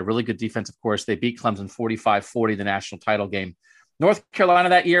Ridley. They had a really good defense, of course. They beat Clemson 45-40, the national title game. North Carolina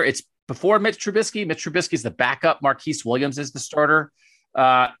that year, it's before Mitch Trubisky. Mitch Trubisky's the backup. Marquise Williams is the starter.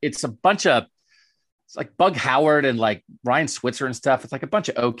 It's a bunch of, it's like Bug Howard and like Ryan Switzer and stuff. It's like a bunch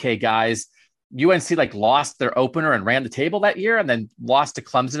of okay guys. UNC like lost their opener and ran the table that year, and then lost to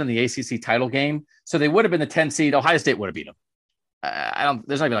Clemson in the ACC title game. So they would have been the 10 seed. Ohio State would have beat them.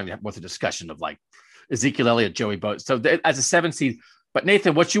 There's not even like worth a discussion of like Ezekiel Elliott, Joey Boat. So as a 7 seed, but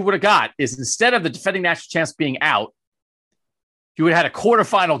Nathan, what you would have got is instead of the defending national champs being out, you would have had a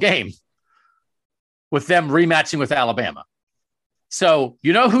quarterfinal game with them rematching with Alabama. So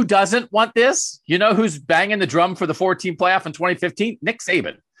you know who doesn't want this? You know who's banging the drum for the 4-team playoff in 2015? Nick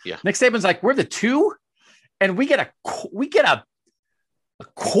Saban. Yeah. Nick Saban's like, we're the 2, and we get a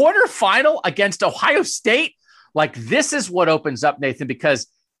quarterfinal against Ohio State. Like, this is what opens up, Nathan, because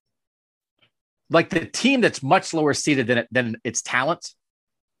like the team that's much lower seeded than its talent,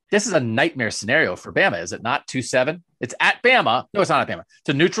 this is a nightmare scenario for Bama, is it not? 2-7. It's at Bama. No, it's not at Bama. It's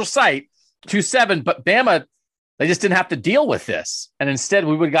a neutral site. 2-7, but Bama, they just didn't have to deal with this, and instead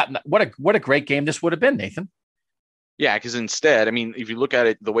we would have gotten what a great game this would have been, Nathan. Yeah, because instead, I mean, if you look at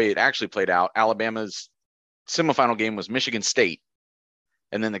it the way it actually played out, Alabama's semifinal game was Michigan State,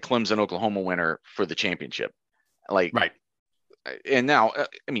 and then the Clemson-Oklahoma winner for the championship. Like, right. And now,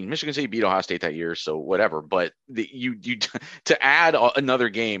 I mean, Michigan State beat Ohio State that year, so whatever. But you to add another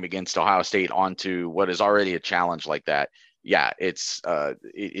game against Ohio State onto what is already a challenge like that, yeah, it's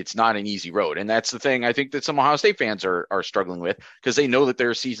not an easy road. And that's the thing I think that some Ohio State fans are struggling with, because they know that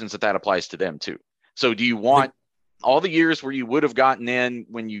there are seasons that applies to them too. So do you want all the years where you would have gotten in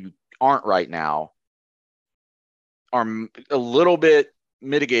when you aren't right now are a little bit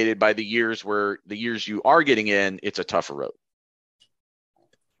mitigated by the years where the years you are getting in, it's a tougher road?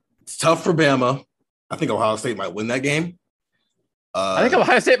 It's tough for Bama. I think Ohio State might win that game. I think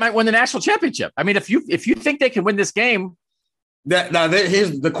Ohio State might win the national championship. I mean, if you think they can win this game,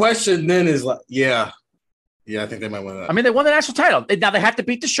 here's the question. Then is like, yeah, I think they might win that. I mean, they won the national title. Now they have to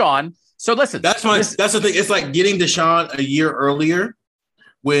beat Deshaun. So listen, that's the thing. It's like getting Deshaun a year earlier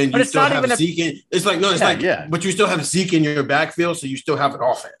when you still have Zeke. But you still have Zeke in your backfield, so you still have an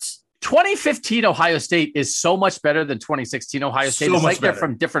offense. 2015 Ohio State is so much better than 2016 Ohio State. It's like they're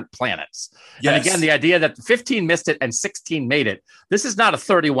from different planets. Yes. And again, the idea that 15 missed it and 16 made it. This is not a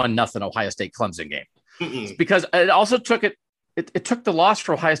 31-0 Ohio State Clemson game. Because it also took it took the loss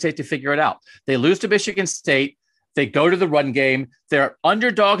for Ohio State to figure it out. They lose to Michigan State. They go to the run game. They're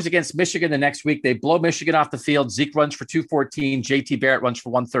underdogs against Michigan the next week. They blow Michigan off the field. Zeke runs for 214. JT Barrett runs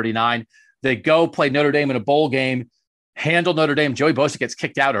for 139. They go play Notre Dame in a bowl game, handle Notre Dame. Joey Bosa gets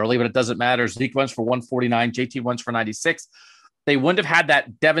kicked out early, but it doesn't matter. Zeke runs for 149. JT runs for 96. They wouldn't have had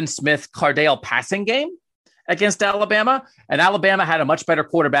that Devin Smith, Cardale passing game against Alabama. And Alabama had a much better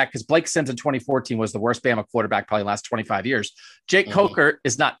quarterback because Blake Sims in 2014 was the worst Bama quarterback probably in the last 25 years. Jake Coker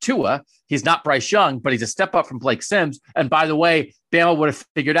is not Tua. He's not Bryce Young, but he's a step up from Blake Sims. And by the way, Bama would have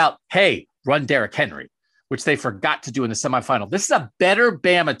figured out, hey, run Derrick Henry, which they forgot to do in the semifinal. This is a better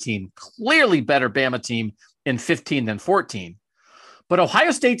Bama team, clearly better Bama team in 15 than 14. But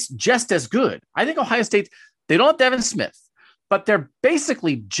Ohio State's just as good. I think Ohio State, they don't have Devin Smith, but they're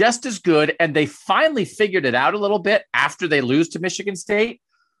basically just as good, and they finally figured it out a little bit after they lose to Michigan State.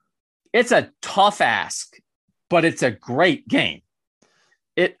 It's a tough ask, but it's a great game.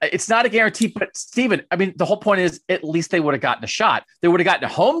 It's not a guarantee, but Steven, I mean, the whole point is at least they would have gotten a shot. They would have gotten a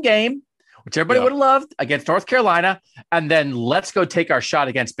home game, which everybody would have loved, against North Carolina, and then let's go take our shot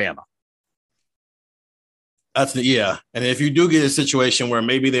against Bama. Yeah. And if you do get a situation where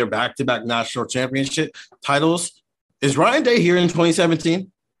maybe they're back-to-back national championship titles, is Ryan Day here in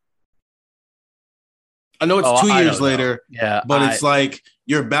 2017? I know it's 2 years later, but it's like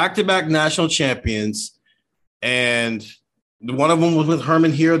you're back-to-back national champions, and one of them was with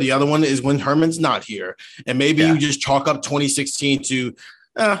Herman here. The other one is when Herman's not here. And maybe you just chalk up 2016 to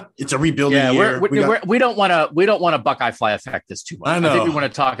it's a rebuilding year. We don't want to Buckeye fly affect this too much. I think we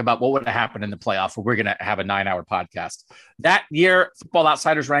want to talk about what would have happened in the playoff. We're going to have a 9-hour podcast. That year, Football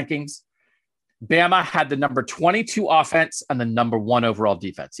Outsiders rankings, Bama had the number 22 offense and the number 1 overall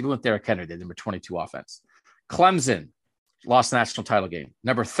defense. Even with Derrick Henry, they had number 22 offense. Clemson lost the national title game.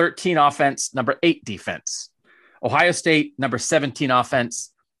 Number 13 offense, number 8 defense. Ohio State, number 17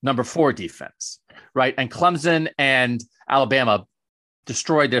 offense, number 4 defense, right? And Clemson and Alabama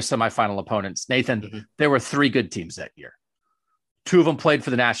destroyed their semifinal opponents. Nathan, there were 3 good teams that year. 2 of them played for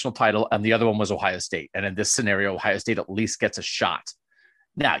the national title, and the other one was Ohio State. And in this scenario, Ohio State at least gets a shot.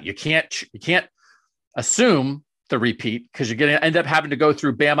 Now, you can't assume the repeat because you're going to end up having to go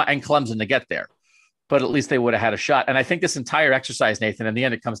through Bama and Clemson to get there. But at least they would have had a shot. And I think this entire exercise, Nathan, in the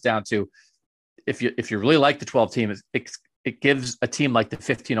end, it comes down to if you really like the 12 team, it gives a team like the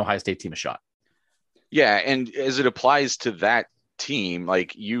 15 Ohio State team a shot. Yeah, and as it applies to that team,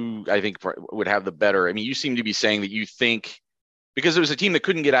 like you, I think would have the better. I mean, you seem to be saying that you think because it was a team that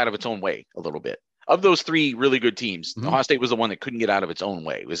couldn't get out of its own way a little bit. Of those 3 really good teams, Ohio State was the one that couldn't get out of its own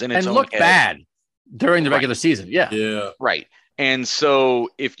way. It was in its own looked head. Bad during the regular season. Yeah. Right. And so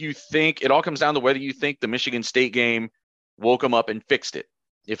if you think it all comes down to whether you think the Michigan State game woke them up and fixed it.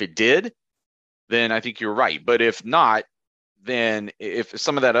 If it did, then I think you're right. But if not, then if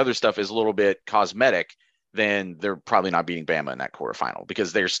some of that other stuff is a little bit cosmetic, then they're probably not beating Bama in that quarterfinal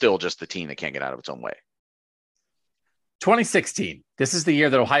because they're still just the team that can't get out of its own way. 2016. This is the year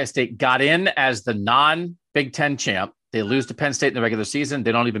that Ohio State got in as the non-Big Ten champ. They lose to Penn State in the regular season.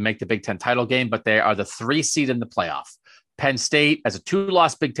 They don't even make the Big Ten title game, but they are the 3 seed in the playoff. Penn State, as a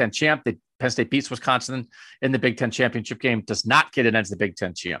 2-loss Big Ten champ, Penn State beats Wisconsin in the Big Ten championship game, does not get in as the Big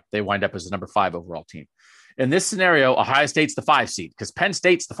Ten champ. They wind up as the number 5 overall team. In this scenario, Ohio State's the 5 seed because Penn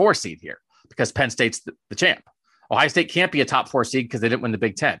State's the 4 seed here because Penn State's the champ. Ohio State can't be a top 4 seed because they didn't win the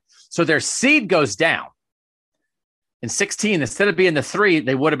Big Ten. So their seed goes down. In 16, instead of being the 3,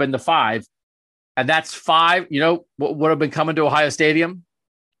 they would have been the 5. And that's 5. You know what would have been coming to Ohio Stadium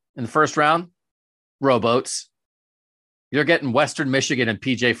in the first round? Rowboats. You're getting Western Michigan and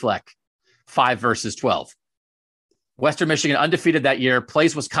PJ Fleck, 5 versus 12. Western Michigan undefeated that year,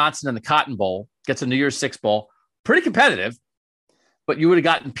 plays Wisconsin in the Cotton Bowl, gets a New Year's Six Bowl. Pretty competitive, but you would have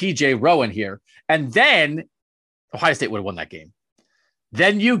gotten PJ Rowan here. And then Ohio State would have won that game.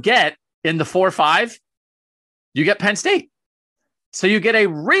 Then you get in the 4-5, you get Penn State. So you get a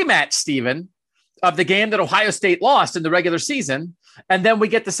rematch, Stephen, of the game that Ohio State lost in the regular season. And then we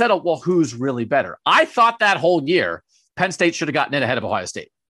get to settle, well, who's really better? I thought that whole year, Penn State should have gotten in ahead of Ohio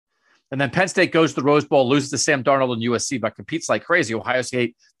State. And then Penn State goes to the Rose Bowl, loses to Sam Darnold and USC, but competes like crazy. Ohio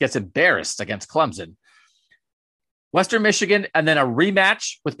State gets embarrassed against Clemson. Western Michigan, and then a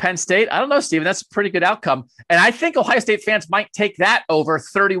rematch with Penn State. I don't know, Steven. That's a pretty good outcome. And I think Ohio State fans might take that over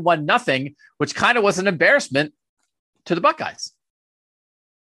 31-0, which kind of was an embarrassment to the Buckeyes.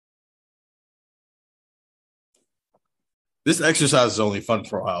 This exercise is only fun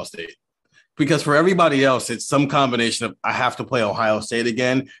for Ohio State. Because for everybody else, it's some combination of I have to play Ohio State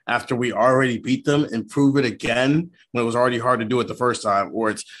again after we already beat them and prove it again when it was already hard to do it the first time, or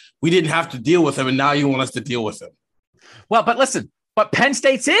it's we didn't have to deal with them and now you want us to deal with them. Well, but listen, but Penn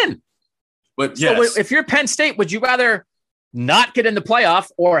State's in. But yes. So if you're Penn State, would you rather not get in the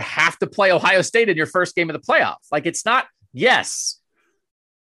playoff or have to play Ohio State in your first game of the playoff? Like it's not, yes.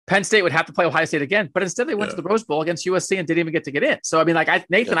 Penn State would have to play Ohio State again, but instead they went to the Rose Bowl against USC and didn't even get to get in. So, I mean, like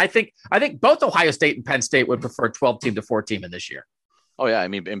Nathan, I think both Ohio State and Penn State would prefer 12-team to 4-team in this year. Oh yeah. I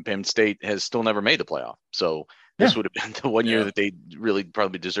mean, and Penn State has still never made the playoff. So this would have been the one year that they really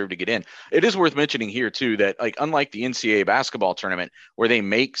probably deserved to get in. It is worth mentioning here too, that like, unlike the NCAA basketball tournament where they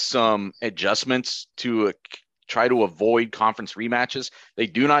make some adjustments to try to avoid conference rematches, they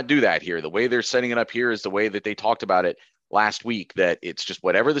do not do that here. The way they're setting it up here is the way that they talked about it last week, that it's just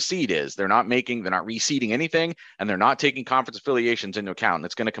whatever the seed is. They're not reseeding anything, and they're not taking conference affiliations into account. And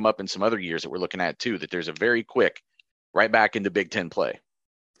it's going to come up in some other years that we're looking at too, that there's a very quick right back into Big Ten play.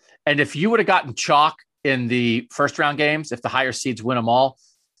 And if you would have gotten chalk in the first round games, if the higher seeds win them all,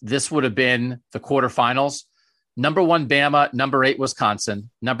 this would have been the quarterfinals. Number 1, Bama, number 8, Wisconsin,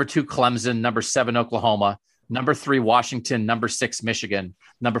 number 2, Clemson, number 7, Oklahoma, number 3, Washington, number 6, Michigan,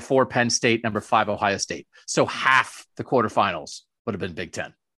 number 4, Penn State, number 5, Ohio State. So half the quarterfinals would have been Big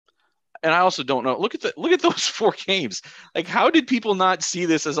Ten. And I also don't know. Look at those 4 games. Like, how did people not see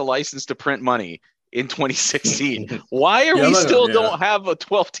this as a license to print money in 2016? Why are we still don't have a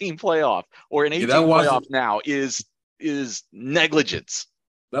 12-team playoff or an 18 playoff now? Is negligence.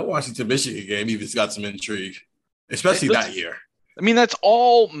 That Washington Michigan game even got some intrigue, especially that year. I mean, that's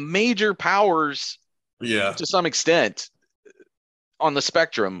all major powers, to some extent, on the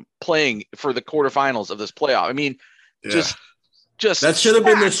spectrum playing for the quarterfinals of this playoff. I mean, just that should have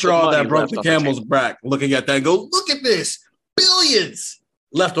been the straw that broke the camel's back. Looking at that and go, look at this, billions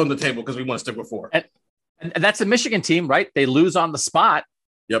left on the table because we want to stick with 4. And that's a Michigan team, right? They lose on the spot.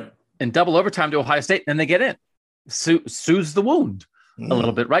 Yep. In double overtime to Ohio State, and they get in. Soothes the wound a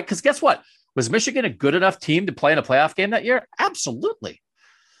little bit, right? Because guess what? Was Michigan a good enough team to play in a playoff game that year? Absolutely.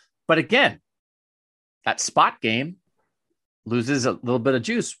 But again, that spot game loses a little bit of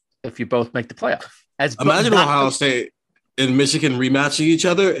juice if you both make the playoff. Imagine Ohio State and Michigan rematching each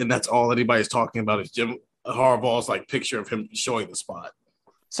other, and that's all anybody's talking about is Jim Harbaugh's like picture of him showing the spot.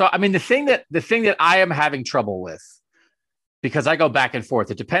 So, I mean, the thing that I am having trouble with, because I go back and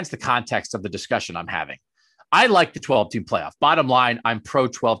forth, it depends the context of the discussion I'm having. I like the 12-team playoff. Bottom line, I'm pro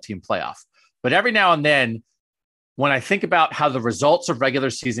 12-team playoff. But every now and then, when I think about how the results of regular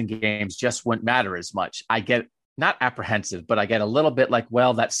season games just wouldn't matter as much, I get not apprehensive, but I get a little bit like,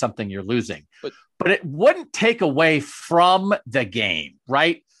 well, that's something you're losing. But it wouldn't take away from the game,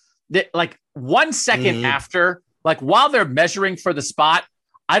 right? Like 1 second after, like while they're measuring for the spot,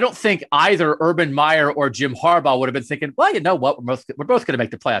 I don't think either Urban Meyer or Jim Harbaugh would have been thinking, well, you know what? We're both going to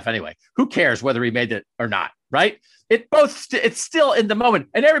make the playoff anyway. Who cares whether he made it or not, right? It's still in the moment.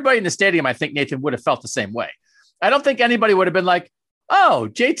 And everybody in the stadium, I think, Nathan, would have felt the same way. I don't think anybody would have been like, oh,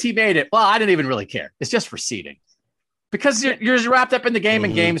 JT made it. Well, I didn't even really care. It's just for seeding. Because you're wrapped up in the game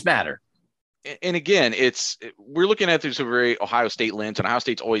and games matter. And again, we're looking at this through a very Ohio State lens, and Ohio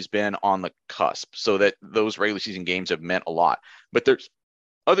State's always been on the cusp, so that those regular season games have meant a lot. But there's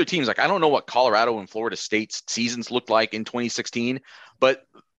other teams, like I don't know what Colorado and Florida State's seasons looked like in 2016, but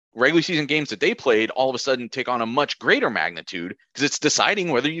regular season games that they played all of a sudden take on a much greater magnitude because it's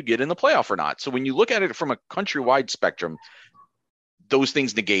deciding whether you get in the playoff or not. So when you look at it from a countrywide spectrum, those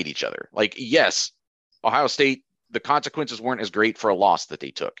things negate each other. Like, yes, Ohio State, the consequences weren't as great for a loss that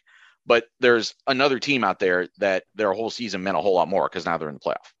they took, but there's another team out there that their whole season meant a whole lot more because now they're in the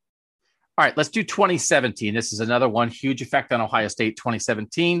playoff. All right, let's do 2017. This is another one. Huge effect on Ohio State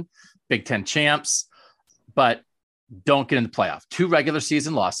 2017, Big Ten champs, but don't get in the playoff. 2 regular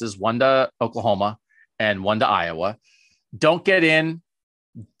season losses, 1 to Oklahoma and 1 to Iowa. Don't get in.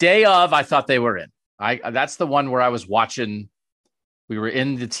 Day of, I thought they were in. That's the one where I was watching. We were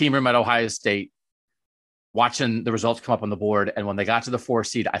in the team room at Ohio State watching the results come up on the board. And when they got to the 4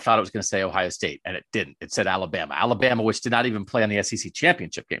 seed, I thought it was going to say Ohio State, and it didn't. It said Alabama. Alabama, which did not even play on the SEC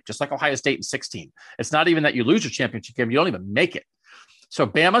championship game, just like Ohio State in 16. It's not even that you lose your championship game. You don't even make it. So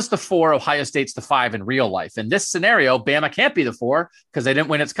Bama's the 4, Ohio State's the 5 in real life. In this scenario, Bama can't be the 4 because they didn't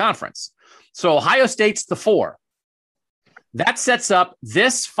win its conference. So Ohio State's the 4. That sets up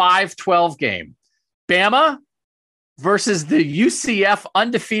this 5-12 game. Bama versus the UCF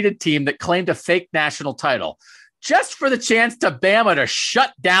undefeated team that claimed a fake national title. Just for the chance to Bama to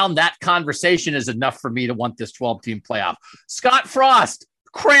shut down that conversation is enough for me to want this 12-team playoff. Scott Frost,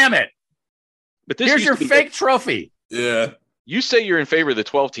 cram it. But here's your fake trophy. Yeah. You say you're in favor of the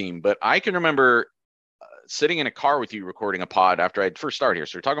 12-team, but I can remember sitting in a car with you recording a pod after I'd first started here.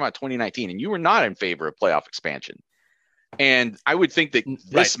 So we're talking about 2019, and you were not in favor of playoff expansion. And I would think that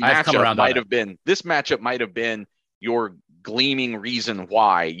this matchup might have been your gleaming reason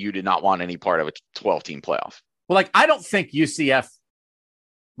why you did not want any part of a 12-team playoff. Well, like, I don't think UCF,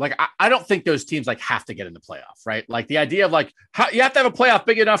 like, I don't think those teams like have to get in the playoff, right? Like the idea of like, you have to have a playoff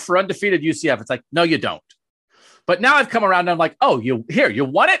big enough for undefeated UCF. It's like, no, you don't. But now I've come around and I'm like, oh, you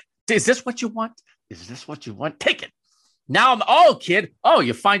want it? Is this what you want? Is this what you want? Take it. Now kid. Oh,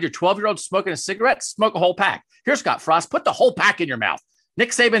 you find your 12-year-old smoking a cigarette? Smoke a whole pack. Here, Scott Frost, put the whole pack in your mouth. Nick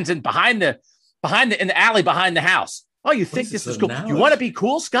Saban's in in the alley behind the house. Oh, you think this is cool? You want to be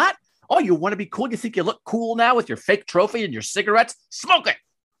cool, Scott? Oh, you want to be cool? You think you look cool now with your fake trophy and your cigarettes? Smoke it.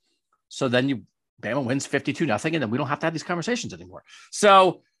 So then Bama wins 52-0, and then we don't have to have these conversations anymore.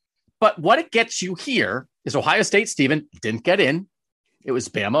 So, but what it gets you here is Ohio State, Stephen, didn't get in. It was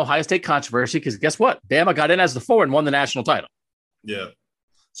Bama, Ohio State controversy, because guess what? Bama got in as the 4 and won the national title. Yeah.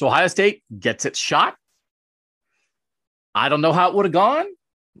 So Ohio State gets its shot. I don't know how it would have gone.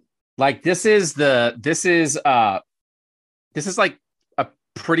 Like this is like a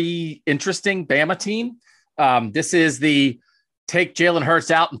pretty interesting Bama team. This is the take Jalen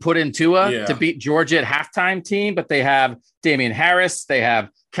Hurts out and put in Tua to beat Georgia at halftime team, but they have Damian Harris, they have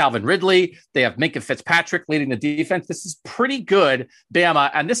Calvin Ridley, they have Minkah Fitzpatrick leading the defense. This is pretty good,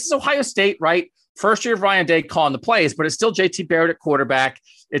 Bama. And this is Ohio State, right? First year of Ryan Day calling the plays, but it's still JT Barrett at quarterback.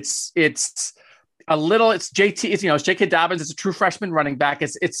 It's JT, it's J.K. Dobbins. It's a true freshman running back.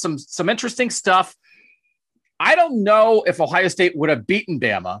 It's some interesting stuff. I don't know if Ohio State would have beaten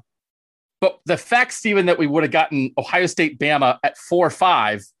Bama, but the fact, Stephen, that we would have gotten Ohio State Bama at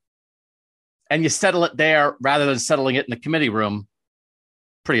 4-5 and you settle it there rather than settling it in the committee room,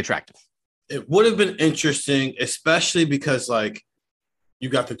 pretty attractive. It would have been interesting, especially because you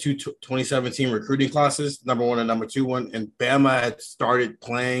got the two 2017 recruiting classes, number one and number two one, and Bama had started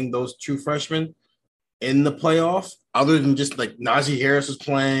playing those true freshmen in the playoff, other than just Najee Harris was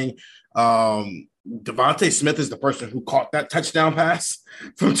playing. Devontae Smith is the person who caught that touchdown pass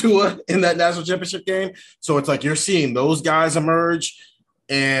from Tua in that national championship game. So it's you're seeing those guys emerge,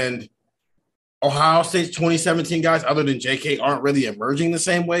 and Ohio State's 2017 guys, other than JK, aren't really emerging the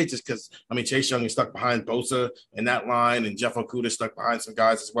same way, just because, Chase Young is stuck behind Bosa in that line, and Jeff Okudah is stuck behind some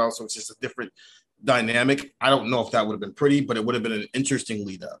guys as well. So it's just a different dynamic. I don't know if that would have been pretty, but it would have been an interesting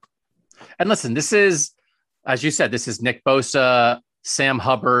lead up. And listen, this is, as you said, this is Nick Bosa, Sam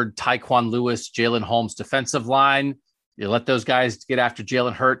Hubbard, Tyquan Lewis, Jalen Holmes defensive line. You let those guys get after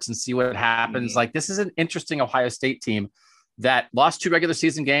Jalen Hurts and see what happens. This is an interesting Ohio State team that lost 2 regular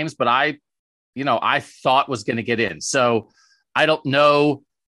season games, but I thought was going to get in. So I don't know.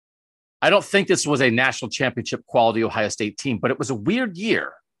 I don't think this was a national championship quality Ohio State team, but it was a weird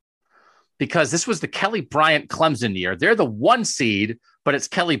year because this was the Kelly Bryant Clemson year. They're the 1 seed, but it's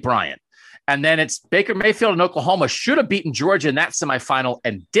Kelly Bryant. And then it's Baker Mayfield and Oklahoma should have beaten Georgia in that semifinal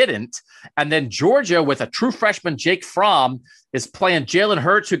and didn't. And then Georgia, with a true freshman, Jake Fromm, is playing Jalen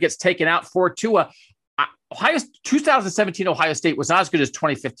Hurts, who gets taken out for Tua. 2017 Ohio State was not as good as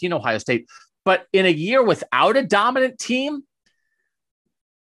 2015 Ohio State, but in a year without a dominant team,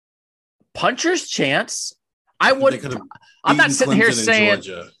 puncher's chance. I'm not sitting here saying,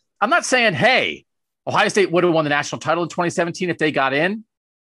 I'm not saying, hey, Ohio State would have won the national title in 2017 if they got in.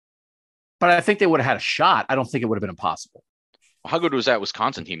 But I think they would have had a shot. I don't think it would have been impossible. How good was that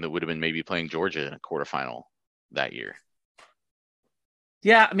Wisconsin team that would have been maybe playing Georgia in a quarterfinal that year?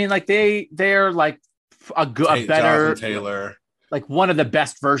 Yeah, they're a better Jonathan Taylor, one of the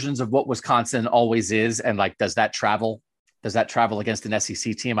best versions of what Wisconsin always is. And does that travel against an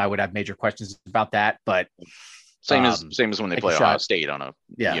SEC team? I would have major questions about that. But same as when they play Ohio State on a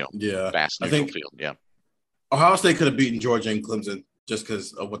vast neutral field. Yeah, Ohio State could have beaten Georgia and Clemson, just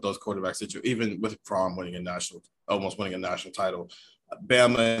because of what those quarterbacks did, even with Fromm almost winning a national title.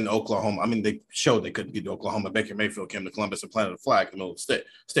 Bama and Oklahoma, they showed they couldn't beat Oklahoma. Baker Mayfield came to Columbus and planted a flag in the middle of the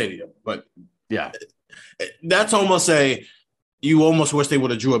stadium. But yeah, that's you almost wish they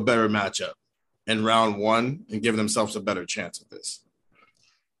would have drew a better matchup in round 1 and given themselves a better chance at this.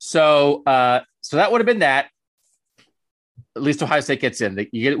 So that would have been that. At least Ohio State gets in.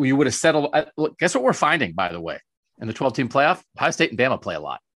 You would have settled. Guess what we're finding, by the way? In the 12-team playoff, Ohio State and Bama play a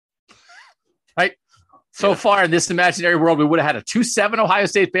lot, right? So far in this imaginary world, we would have had a 2-7 Ohio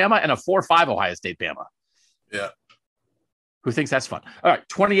State Bama and a 4-5 Ohio State Bama. Yeah. Who thinks that's fun? All right,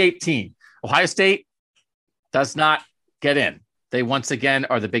 2018. Ohio State does not get in. They once again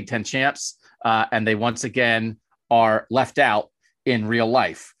are the Big Ten champs, and they once again are left out in real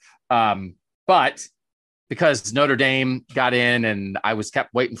life. But because Notre Dame got in and I was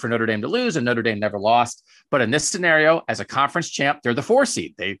kept waiting for Notre Dame to lose and Notre Dame never lost. But in this scenario, as a conference champ, they're the 4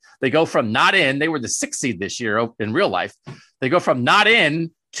 seed. They go from not in. They were the 6 seed this year in real life. They go from not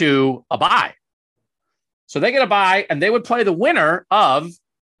in to a bye. So they get a bye and they would play the winner of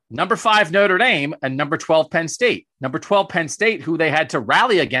number 5 Notre Dame and number 12 Penn State. Number 12 Penn State, who they had to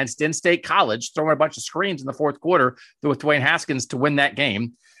rally against in State College, throwing a bunch of screens in the fourth quarter with Dwayne Haskins to win that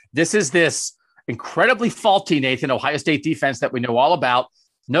game. This is this incredibly faulty, Nathan, Ohio State defense that we know all about.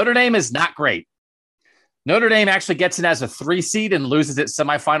 Notre Dame is not great. Notre Dame actually gets in as a 3 seed and loses its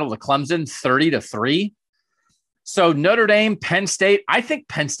semifinal to Clemson 30-3. So Notre Dame, Penn State, I think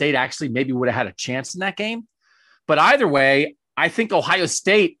Penn State actually maybe would have had a chance in that game. But either way, I think Ohio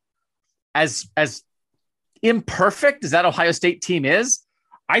State, as imperfect as that Ohio State team is,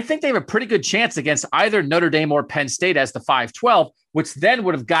 I think they have a pretty good chance against either Notre Dame or Penn State as the 5-12, which then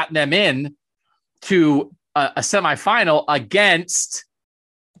would have gotten them in to a semifinal against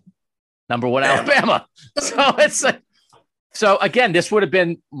number 1 Alabama. So again, this would have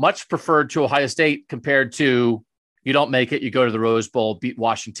been much preferred to Ohio State compared to you don't make it, you go to the Rose Bowl, beat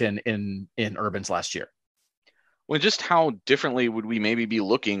Washington in Urban's last year. Well, just how differently would we maybe be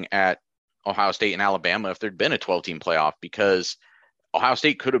looking at Ohio State and Alabama if there'd been a 12-team playoff, because Ohio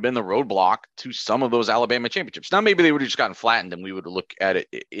State could have been the roadblock to some of those Alabama championships. Now, maybe they would have just gotten flattened and we would look at it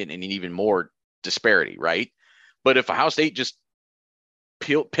in an even more disparity, right? But if Ohio State just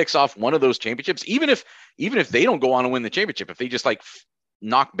picks off one of those championships, even if they don't go on to win the championship, if they just like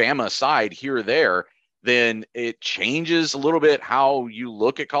knock Bama aside here or there, then it changes a little bit how you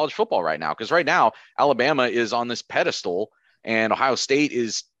look at college football right now. Because right now, Alabama is on this pedestal and Ohio State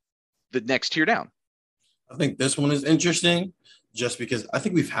is the next tier down. I think this one is interesting just because I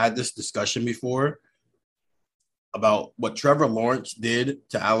think we've had this discussion before about what Trevor Lawrence did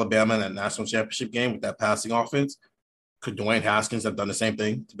to Alabama in that national championship game with that passing offense. Could Dwayne Haskins have done the same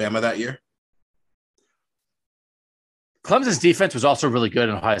thing to Bama that year? Clemson's defense was also really good,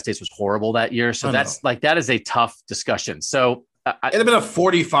 and Ohio State's was horrible that year. So that is a tough discussion. So it'd have been a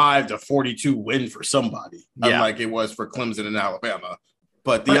 45-42 win for somebody, unlike it was for Clemson and Alabama.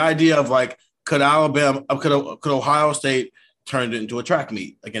 But the idea of like, could Ohio State turned it into a track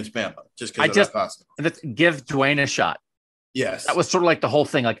meet against Bama just because of that passing? Give Dwayne a shot. Yes, that was sort of like the whole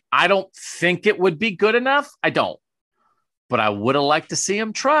thing. Like, I don't think it would be good enough. I don't, but I would have liked to see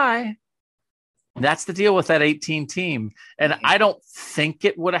him try. That's the deal with that 18 team. And I don't think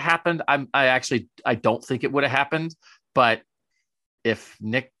it would have happened. I don't think it would have happened. But if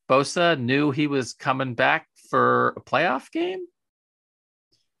Nick Bosa knew he was coming back for a playoff game,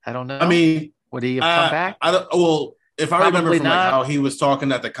 I don't know. I mean, would he have come back? If I remember from like how he was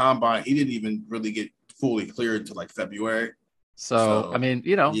talking at the combine, he didn't even really get fully cleared until like February. So I mean,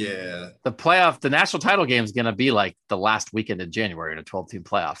 the playoff, the national title game is going to be like the last weekend in January in a 12-team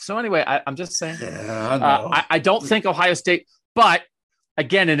playoff. So anyway, I'm just saying, I don't think Ohio State, but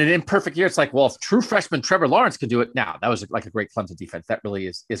again, in an imperfect year, it's like, well, if true freshman Trevor Lawrence could do it now, that was like a great Clemson defense. That really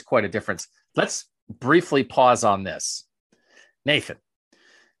is quite a difference. Let's briefly pause on this. Nathan,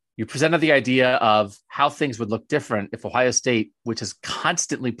 you presented the idea of how things would look different if Ohio State, which is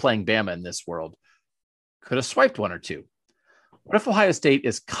constantly playing Bama in this world, could have swiped one or two. What if Ohio State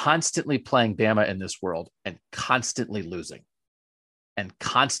is constantly playing Bama in this world and constantly losing and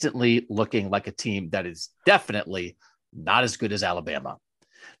constantly looking like a team that is definitely not as good as Alabama?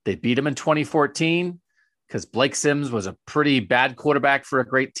 They beat them in 2014 because Blake Sims was a pretty bad quarterback for a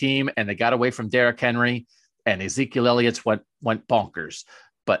great team, and they got away from Derrick Henry, and Ezekiel Elliott's went bonkers.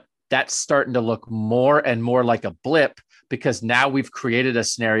 But that's starting to look more and more like a blip because now we've created a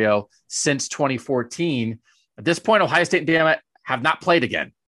scenario since 2014. At this point, Ohio State and Bama have not played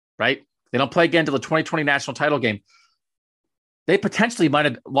again, right? They don't play again until the 2020 national title game. They potentially might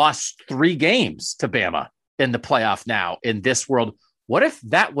have lost 3 games to Bama in the playoff now in this world. What if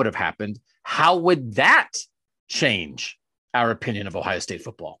that would have happened? How would that change our opinion of Ohio State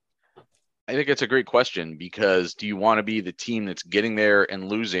football? I think it's a great question, because do you want to be the team that's getting there and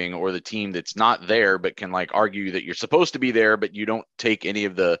losing, or the team that's not there but can like argue that you're supposed to be there, but you don't take any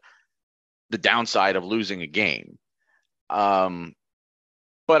of the downside of losing a game?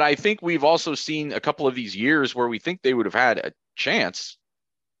 But I think we've also seen a couple of these years where we think they would have had a chance,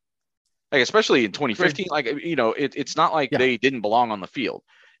 like especially in 2015. Like, it's not like they didn't belong on the field.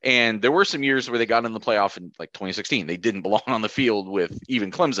 And there were some years where they got in the playoff in like 2016. They didn't belong on the field with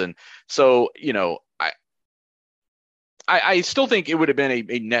even Clemson. So, I still think it would have been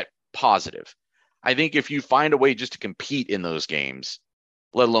a net positive. I think if you find a way just to compete in those games,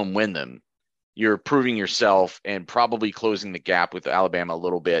 let alone win them, you're proving yourself and probably closing the gap with Alabama a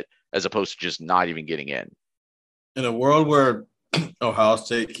little bit, as opposed to just not even getting in. In a world where Ohio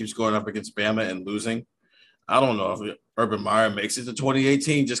State keeps going up against Bama and losing, I don't know if Urban Meyer makes it to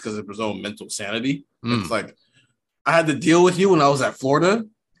 2018 just because of his own mental sanity. It's like, I had to deal with you when I was at Florida,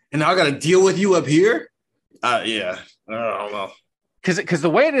 and now I got to deal with you up here? I don't know. Because the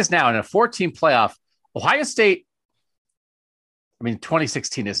way it is now in a 14 playoff, Ohio State,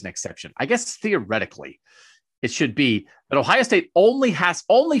 2016 is an exception. I guess theoretically it should be that Ohio State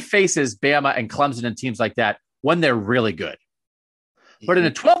only faces Bama and Clemson and teams like that when they're really good. But in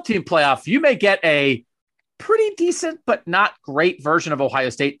a 12-team playoff, you may get a pretty decent but not great version of Ohio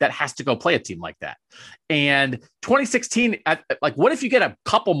State that has to go play a team like that. And 2016, what if you get a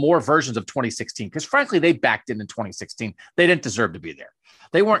couple more versions of 2016? Because frankly, they backed in 2016. They didn't deserve to be there.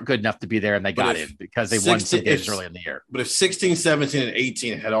 They weren't good enough to be there, and they got in because they won some games early in the year. But if 16, 17, and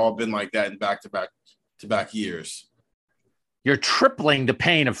 18 had all been like that in back-to-back years, you're tripling the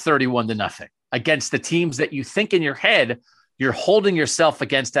pain of 31-0 against the teams that you think in your head you're holding yourself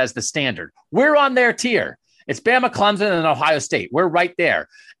against as the standard. We're on their tier. It's Bama, Clemson, and Ohio State. We're right there.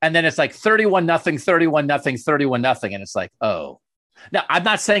 And then it's like 31-0, 31-0, 31-0. And it's like, oh. Now, I'm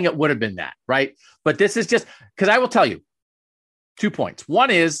not saying it would have been that, right? But this is just – because I will tell you 2 points. One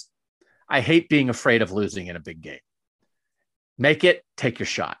is I hate being afraid of losing in a big game. Make it, take your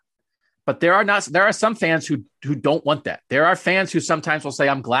shot. But there are some fans who don't want that. There are fans who sometimes will say,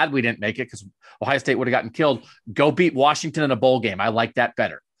 I'm glad we didn't make it because Ohio State would have gotten killed. Go beat Washington in a bowl game. I like that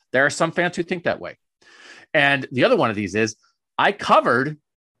better. There are some fans who think that way. And the other one of these is I covered,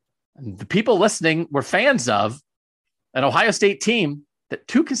 the people listening were fans of, an Ohio State team that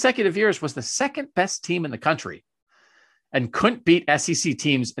 2 consecutive years was the second best team in the country and couldn't beat SEC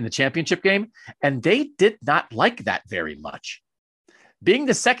teams in the championship game. And they did not like that very much. Being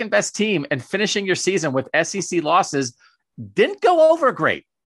the second best team and finishing your season with SEC losses didn't go over great.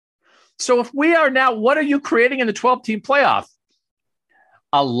 So if we are now, what are you creating in the 12-team playoff?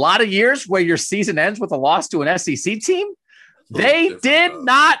 A lot of years where your season ends with a loss to an SEC team? They did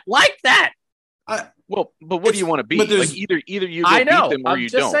not like that. But what do you want to beat? Like either you beat them or you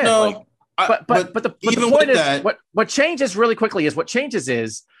don't. Saying, no, but the point is, what changes really quickly is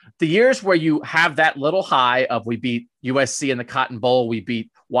the years where you have that little high of we beat USC in the Cotton Bowl, we beat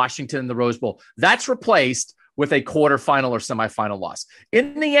Washington in the Rose Bowl. That's replaced with a quarterfinal or semifinal loss.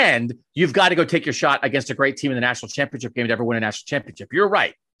 In the end, you've got to go take your shot against a great team in the national championship game to ever win a national championship. You're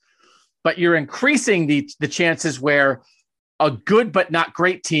right. But you're increasing the chances where a good but not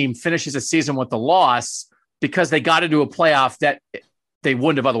great team finishes a season with a loss because they got into a playoff that they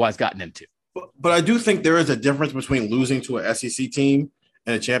wouldn't have otherwise gotten into. But I do think there is a difference between losing to an SEC team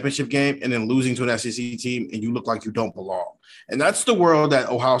in a championship game and then losing to an SEC team and you look like you don't belong. And that's the world that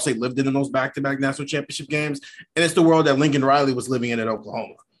Ohio State lived in those back-to-back national championship games. And it's the world that Lincoln Riley was living in at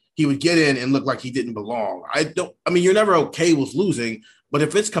Oklahoma. He would get in and look like he didn't belong. You're never okay with losing, but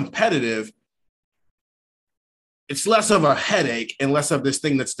if it's competitive, it's less of a headache and less of this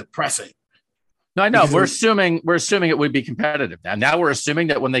thing that's depressing. No, I know. We're assuming it would be competitive. Now we're assuming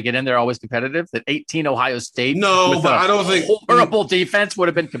that when they get in, they're always competitive. That 18 Ohio State, but I don't think horrible defense would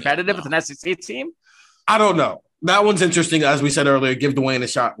have been competitive with an SEC team. I don't know. That one's interesting. As we said earlier, give Dwayne a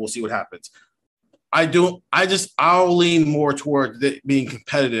shot. We'll see what happens. I'll lean more toward it being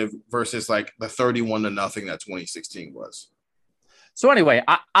competitive versus like the 31-0 that 2016 was. So anyway,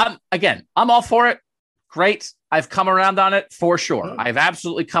 I'm all for it. Great. I've come around on it for sure. I've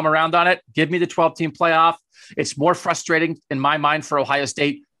absolutely come around on it. Give me the 12-team playoff. It's more frustrating in my mind for Ohio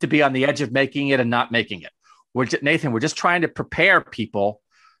State to be on the edge of making it and not making it. Nathan, we're just trying to prepare people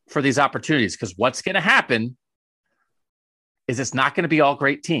for these opportunities because what's going to happen is it's not going to be all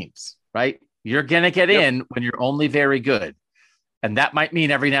great teams, right? You're going to get in when you're only very good. And that might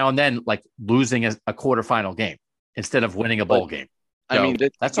mean every now and then, like losing a quarterfinal game instead of winning a bowl game. So,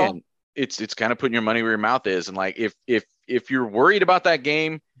 that's all. It's kind of putting your money where your mouth is. And like, if you're worried about that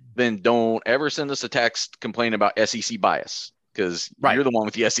game, then don't ever send us a text complaining about SEC bias because you're the one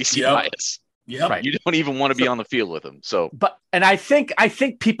with the SEC bias. Yeah, right. You don't even want to be on the field with them. So, I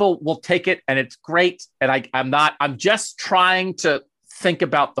think people will take it and it's great. And I'm just trying to think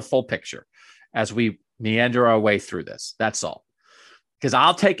about the full picture as we meander our way through this. That's all. Because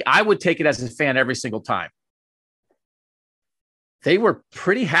I would take it as a fan every single time. They were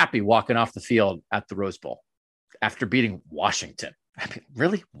pretty happy walking off the field at the Rose Bowl after beating Washington. I mean,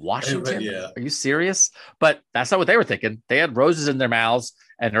 really? Washington? Yeah. Are you serious? But that's not what they were thinking. They had roses in their mouths,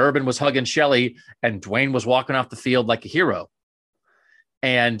 and Urban was hugging Shelley, and Dwayne was walking off the field like a hero.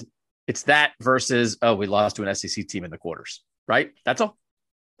 And it's that versus, we lost to an SEC team in the quarters, right? That's all.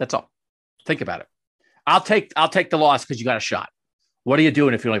 Think about it. I'll take the loss because you got a shot. What are you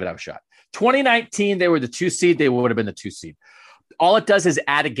doing if you don't even have a shot? 2019, they were the 2 seed. They would have been the 2 seed. All it does is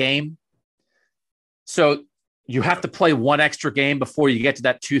add a game. So you have to play one extra game before you get to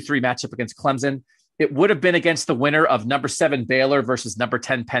that 2-3 matchup against Clemson. It would have been against the winner of number 7 Baylor versus number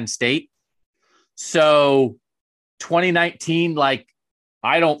 10 Penn State. So 2019,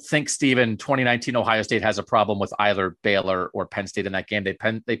 I don't think, Steven, 2019 Ohio State has a problem with either Baylor or Penn State in that game.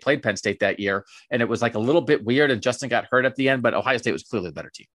 They played Penn State that year, and it was like a little bit weird, and Justin got hurt at the end, but Ohio State was clearly the better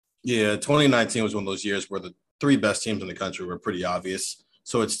team. Yeah, 2019 was one of those years where the 3 best teams in the country were pretty obvious.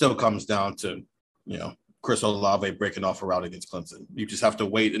 So it still comes down to, Chris Olave breaking off a route against Clemson. You just have to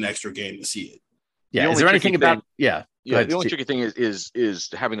wait an extra game to see it. Yeah. Is there anything about – yeah. The only tricky thing is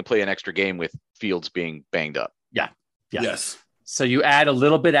having to play an extra game with Fields being banged up. Yeah. Yes. So you add a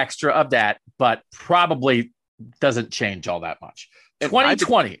little bit extra of that, but probably doesn't change all that much.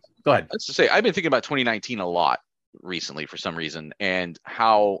 2020. Go ahead. Let's just say I've been thinking about 2019 a lot recently for some reason, and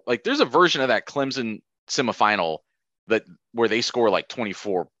how there's a version of that Clemson semifinal where they score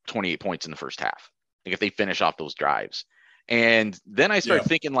 24, 28 points in the first half. If they finish off those drives. And then I started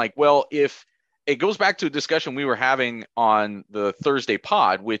thinking if it goes back to a discussion we were having on the Thursday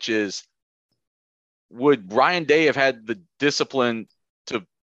pod, which is, would Ryan Day have had the discipline to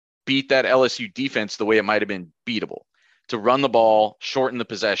beat that LSU defense the way it might have been beatable, to run the ball, shorten the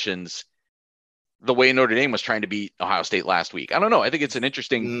possessions, the way Notre Dame was trying to beat Ohio State last week. I don't know. I think it's an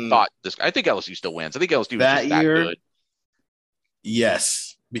interesting thought. I think LSU still wins. I think LSU is just that good.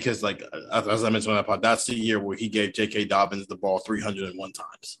 Yes, because like as I mentioned on that pod, that's the year where he gave J.K. Dobbins the ball 301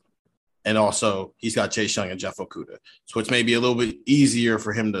 times. And also, he's got Chase Young and Jeff Okudah. So it's maybe a little bit easier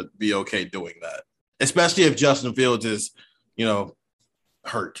for him to be okay doing that, especially if Justin Fields is,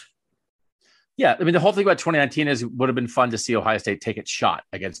 hurt. Yeah, I mean, the whole thing about 2019 is it would have been fun to see Ohio State take its shot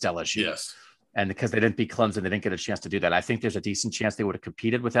against LSU. Yes. And because they didn't beat Clemson, they didn't get a chance to do that. I think there's a decent chance they would have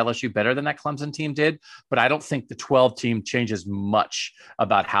competed with LSU better than that Clemson team did. But I don't think the 12 team changes much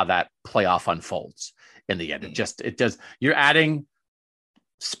about how that playoff unfolds in the end. It does. You're adding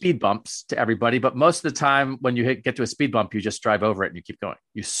speed bumps to everybody, but most of the time when you get to a speed bump, you just drive over it and you keep going.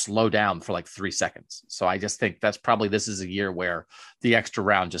 You slow down for like 3 seconds. So I just think this is a year where the extra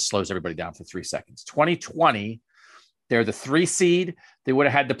round just slows everybody down for 3 seconds. 2020, they're the 3 seed. They would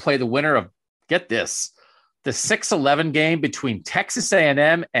have had to play the winner of, get this, the 6-11 game between Texas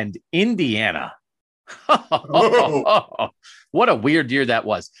A&M and Indiana. What a weird year that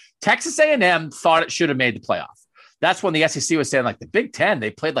was. Texas A&M thought it should have made the playoff. That's when the SEC was saying, like, the Big Ten,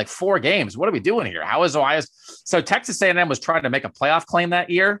 they played like 4 games. What are we doing here? How is Ohio? So Texas A&M was trying to make a playoff claim that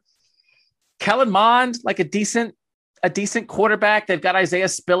year. Kellen Mond, like a decent quarterback. They've got Isaiah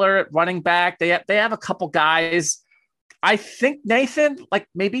Spiller at running back. They have a couple guys. I think, Nathan, like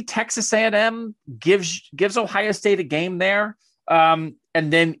maybe Texas A&M gives Ohio State a game there, and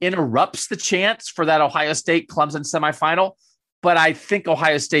then interrupts the chance for that Ohio State Clemson semifinal. But I think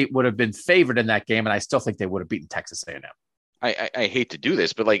Ohio State would have been favored in that game, and I still think they would have beaten Texas A&M. I hate to do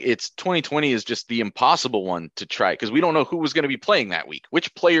this, but like, it's 2020 is just the impossible one to try, because we don't know who was going to be playing that week,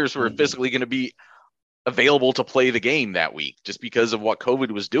 which players were physically going to be available to play the game that week, just because of what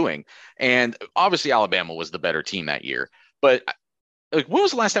COVID was doing. And obviously Alabama was the better team that year. But like, when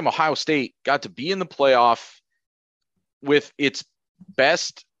was the last time Ohio State got to be in the playoff with its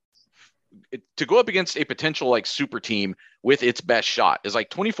best, to go up against a potential like super team with its best shot? Is like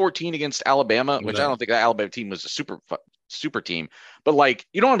 2014 against Alabama, which I don't think that Alabama team was a super team, but like,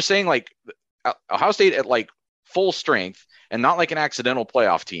 you know what I'm saying? Like, Ohio State at like full strength and not like an accidental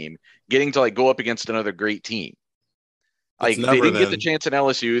playoff team getting to like go up against another great team. Like, they didn't get the chance in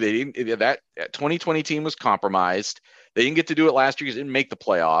LSU. That 2020 team was compromised. They didn't get to do it last year because they didn't make the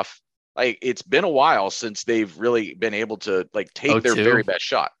playoff. Like, it's been a while since they've really been able to like take their very best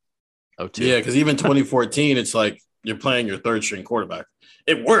shot. Yeah, because even 2014, it's like you're playing your third string quarterback.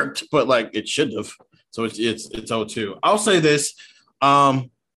 It worked, but like it shouldn't have. So it's 0-2. I'll say this. I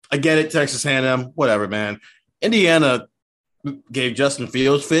get it, Texas A&M, whatever, man. Indiana gave Justin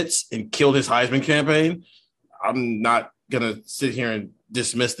Fields fits and killed his Heisman campaign. I'm not going to sit here and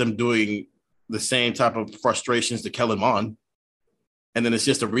dismiss them doing the same type of frustrations to Kellen Mond. And then it's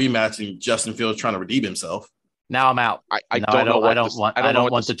just a rematch and Justin Fields trying to redeem himself. Now I'm out. I don't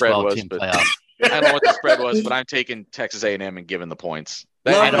want the 12-team playoff. I don't know what the spread was, but I'm taking Texas A&M and giving the points.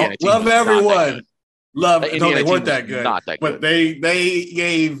 Love everyone. Love. No, they weren't that good. Not that good. But they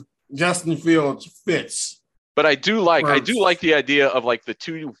gave Justin Fields fits. But I do like the idea of like the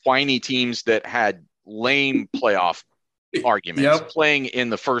 2 whiny teams that had lame playoff arguments playing in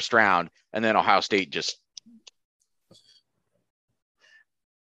the first round, and then Ohio State just.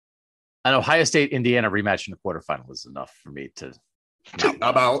 An Ohio State Indiana rematch in the quarterfinal was enough for me to.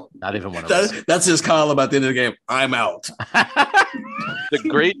 I'm out. Not even one of That's his column at the end of the game. I'm out.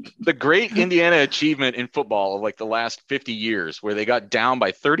 The great Indiana achievement in football of like the last 50 years, where they got down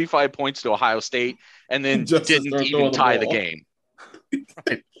by 35 points to Ohio State and then didn't even tie the game.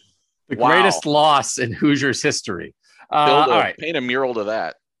 Right. The greatest loss in Hoosiers history. All right, paint a mural to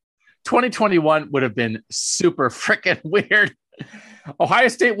that. 2021 would have been super freaking weird. Ohio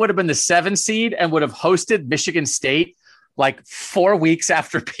State would have been the 7 seed and would have hosted Michigan State like 4 weeks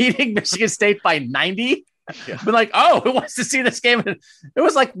after beating Michigan State by 90. Been like, oh, who wants to see this game? It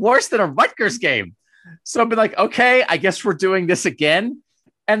was like worse than a Rutgers game. So I've been like, okay, I guess we're doing this again.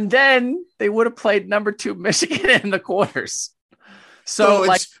 And then they would have played number 2 Michigan in the quarters. So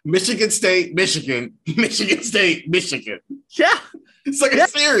like Michigan State, Michigan, Michigan State, Michigan. Yeah. It's like a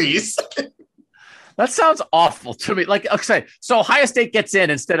series. That sounds awful to me. Like, okay, so Ohio State gets in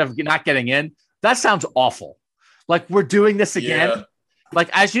instead of not getting in. That sounds awful. Like, we're doing this again. Yeah. Like,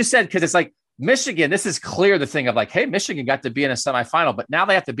 as you said, because it's like Michigan, this is clear the thing of like, hey, Michigan got to be in a semifinal, but now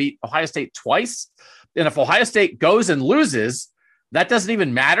they have to beat Ohio State twice. And if Ohio State goes and loses, that doesn't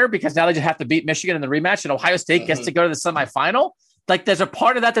even matter because now they just have to beat Michigan in the rematch and Ohio State gets to go to the semifinal. Like, there's a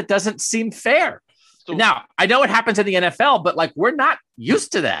part of that doesn't seem fair. So, now, I know it happens in the NFL, but like, we're not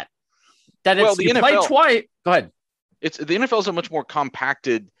used to that. that it's, you play twice. Go ahead. The NFL is a much more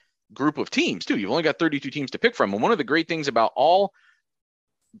compacted group of teams too. You've only got 32 teams to pick from. And one of the great things about all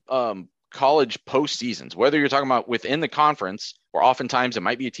college postseasons, whether you're talking about within the conference, or oftentimes it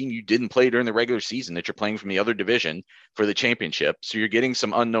might be a team you didn't play during the regular season that you're playing from the other division for the championship. So you're getting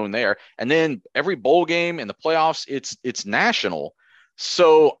some unknown there. And then every bowl game and the playoffs, it's national.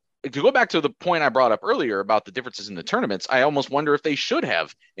 So to go back to the point I brought up earlier about the differences in the tournaments, I almost wonder if they should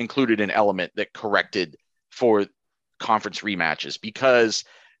have included an element that corrected for conference rematches, because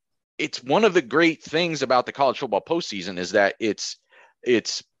it's one of the great things about the college football postseason is that it's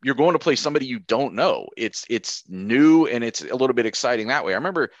you're going to play somebody you don't know. It's new and it's a little bit exciting that way. I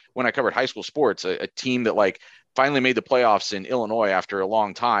remember when I covered high school sports, a team that like finally made the playoffs in Illinois after a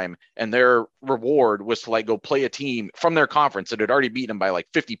long time, and their reward was to like go play a team from their conference that had already beaten them by like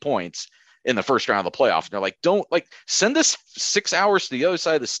 50 points in the first round of the playoff. And they're like, don't like send us 6 hours to the other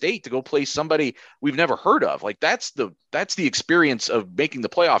side of the state to go play somebody we've never heard of. Like that's the experience of making the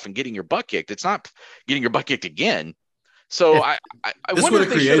playoff and getting your butt kicked. It's not getting your butt kicked again. So I wonder if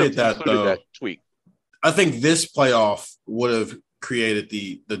they created that tweak. I think this playoff would have created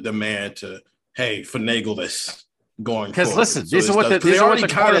the demand to, hey, finagle this going forward. Because listen, these are what the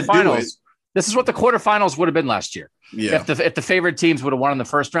quarterfinals. This is what the quarterfinals would have been last year. Yeah. If the favored teams would have won in the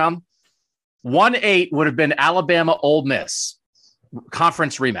first round, 1-8 would have been Alabama, Ole Miss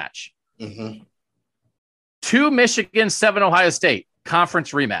conference rematch. Mm-hmm. 2 Michigan, 7 Ohio State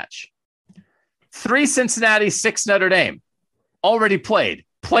conference rematch. 3 Cincinnati, 6 Notre Dame already played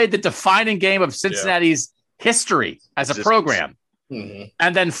the defining game of Cincinnati's history as a program. Mm-hmm.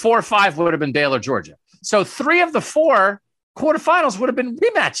 And then 4-5 would have been Baylor, Georgia. So 3 of the 4 quarterfinals would have been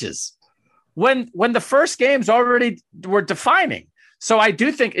rematches when the first games already were defining. So I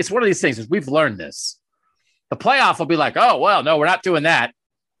do think it's one of these things, as we've learned this. The playoff will be like, oh, well, no, we're not doing that.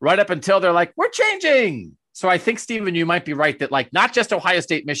 Right up until they're like, we're changing. So I think, Stephen, you might be right that like not just Ohio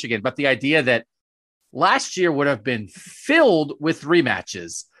State, Michigan, but the idea that last year would have been filled with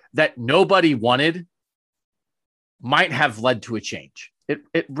rematches that nobody wanted might have led to a change.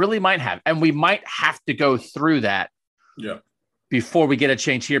 It really might have. And we might have to go through that before we get a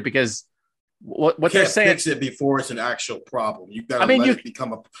change here, because what they're saying, fix it before it's an actual problem. You got to let it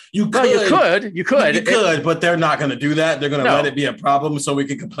become a. You could, but they're not going to do that. They're going to let it be a problem so we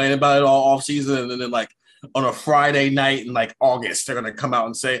can complain about it all off season, and then like on a Friday night in like August, they're going to come out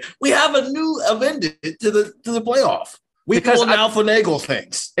and say we have a new amended to the playoff. We will now finagle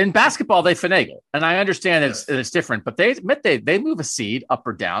things. In basketball, they finagle, and I understand it's different, but they admit they move a seed up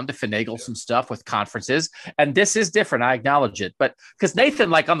or down to finagle some stuff with conferences, and this is different. I acknowledge it, but because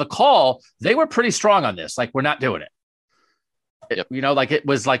Nathan, like on the call, they were pretty strong on this. Like, we're not doing it. You know, like it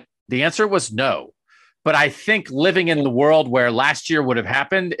was like the answer was no. But I think living in the world where last year would have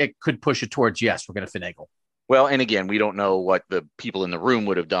happened, it could push it towards yes, we're going to finagle. Well, and again, we don't know what the people in the room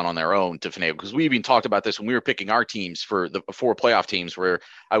would have done on their own to finagle, because we even talked about this when we were picking our teams for the 4 playoff teams, where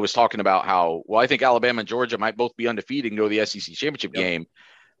I was talking about how, well, I think Alabama and Georgia might both be undefeated and go to the SEC championship game.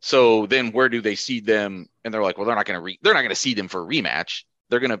 So then where do they seed them? And they're like, well, they're not going to seed them for a rematch.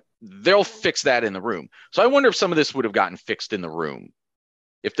 They'll fix that in the room. So I wonder if some of this would have gotten fixed in the room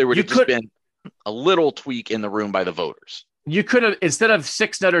if there would have just been a little tweak in the room by the voters. You could have, instead of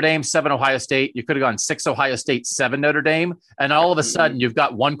 6 Notre Dame, 7 Ohio State, you could have gone 6 Ohio State, 7 Notre Dame. And all of a sudden you've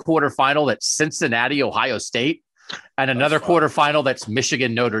got one quarterfinal that's Cincinnati, Ohio State, and another quarterfinal that's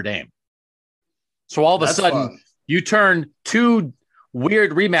Michigan, Notre Dame. So all of a sudden you turn 2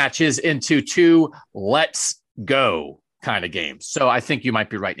 weird rematches into 2 let's go kind of games. So I think you might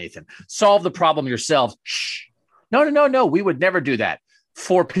be right, Nathan. Solve the problem yourself. Shh. No. We would never do that.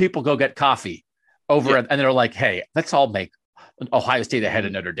 4 people go get coffee over and they're like, hey, let's all make Ohio State ahead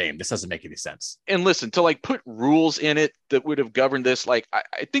of Notre Dame. This doesn't make any sense. And listen, to like put rules in it that would have governed this, like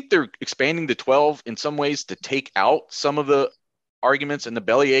I think they're expanding to 12 in some ways to take out some of the arguments and the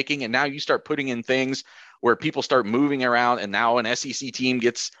belly aching. And now you start putting in things where people start moving around, and now an SEC team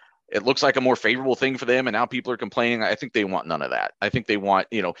it looks like a more favorable thing for them. And now people are complaining. I think they want none of that. I think they want,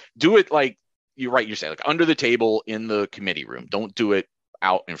 do it like you're saying, like under the table in the committee room. Don't do it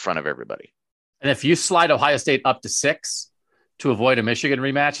out in front of everybody. And if you slide Ohio State up to 6 to avoid a Michigan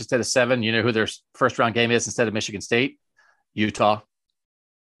rematch instead of 7, you know who their first round game is instead of Michigan State? Utah.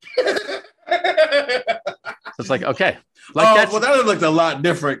 So it's like, okay. Well, that would look a lot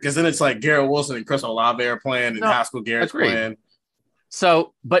different, because then it's like Garrett Wilson and Chris Olave are playing, and Haskell Garrett's playing.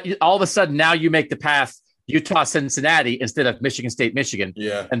 So, but all of a sudden now you make the path Utah, Cincinnati instead of Michigan State, Michigan.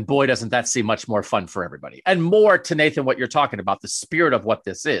 Yeah. And boy, doesn't that seem much more fun for everybody. And more to Nathan, what you're talking about, the spirit of what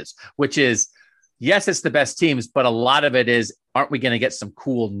this is, which is yes, it's the best teams, but a lot of it is, aren't we going to get some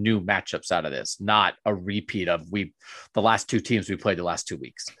cool new matchups out of this? Not a repeat of the last two teams we played the last 2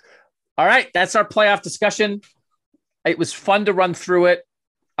 weeks. All right, that's our playoff discussion. It was fun to run through it.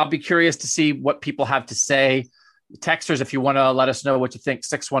 I'll be curious to see what people have to say. Texters, if you want to let us know what you think,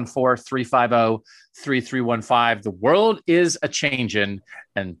 614-350-3315. The world is a-changing,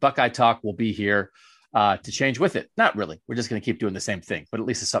 and Buckeye Talk will be here to change with it. Not really. We're just going to keep doing the same thing, but at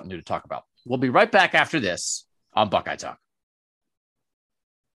least it's something new to talk about. We'll be right back after this on Buckeye Talk.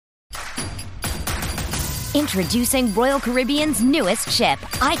 Introducing Royal Caribbean's newest ship,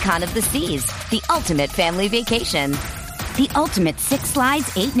 Icon of the Seas, the ultimate family vacation. The ultimate 6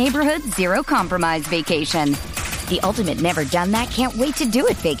 slides, 8 neighborhoods, 0 compromise vacation. The ultimate never done that, can't wait to do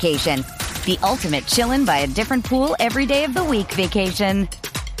it vacation. The ultimate chillin' by a different pool every day of the week vacation.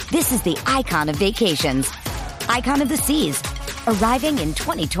 This is the Icon of Vacations. Icon of the Seas. Arriving in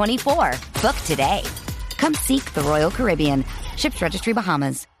 2024. Book today. Come seek the Royal Caribbean. Ships Registry,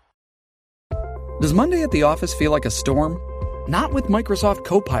 Bahamas. Does Monday at the office feel like a storm? Not with Microsoft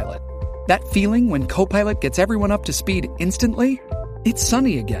Copilot. That feeling when Copilot gets everyone up to speed instantly? It's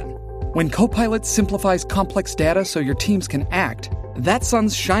sunny again. When Copilot simplifies complex data so your teams can act, that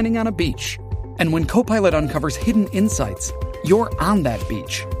sun's shining on a beach. And when Copilot uncovers hidden insights, you're on that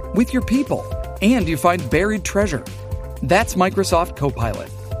beach with your people, and you find buried treasure. That's Microsoft Copilot.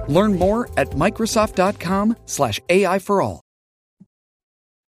 Learn more at Microsoft.com/AI for all.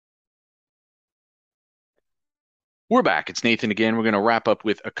 We're back. It's Nathan again. We're going to wrap up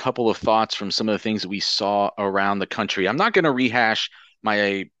with a couple of thoughts from some of the things that we saw around the country. I'm not going to rehash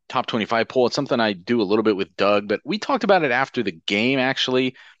my top 25 poll. It's something I do a little bit with Doug, but we talked about it after the game,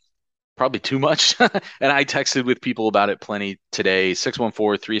 actually. Probably too much. And I texted with people about it plenty today.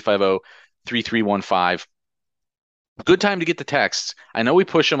 614-350-3315. Good time to get the texts. I know we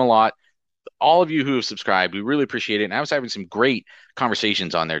push them a lot. All of you who have subscribed, we really appreciate it. And I was having some great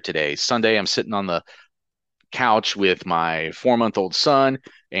conversations on there today. Sunday, I'm sitting on the couch with my 4-month-old son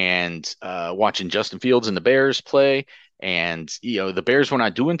and watching Justin Fields and the Bears play. And, the Bears were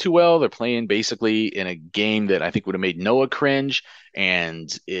not doing too well. They're playing basically in a game that I think would have made Noah cringe,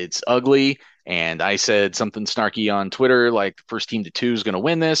 and it's ugly. And I said something snarky on Twitter, like the first team to 2 is going to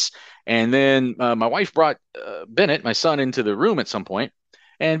win this. And then my wife brought Bennett, my son, into the room at some point.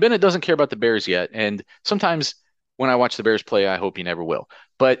 And Bennett doesn't care about the Bears yet. And sometimes when I watch the Bears play, I hope he never will.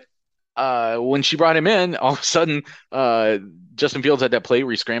 But when she brought him in, all of a sudden, Justin Fields had that play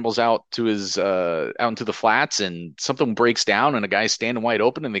where he scrambles out to his out into the flats, and something breaks down, and a guy's standing wide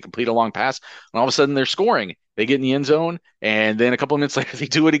open, and they complete a long pass, and all of a sudden they're scoring. They get in the end zone, and then a couple of minutes later they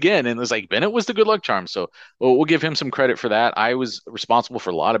do it again, and it was like Bennett was the good luck charm. So we'll give him some credit for that. I was responsible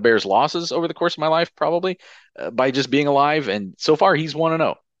for a lot of Bears losses over the course of my life, probably by just being alive, and so far he's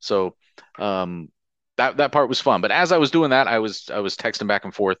 1-0. So that part was fun. But as I was doing that, I was texting back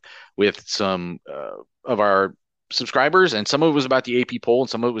and forth with some of our subscribers, and some of it was about the AP poll, and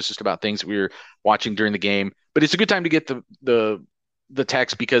some of it was just about things that we were watching during the game. But it's a good time to get the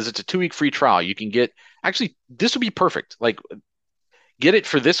text, because it's a 2-week free trial. You can get, actually, this would be perfect. Like, get it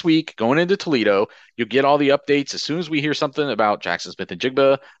for this week going into Toledo. You'll get all the updates as soon as we hear something about Jackson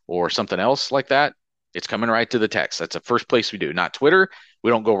Smith-Njigba or something else like that. It's coming right to the text. That's the first place we do, not Twitter.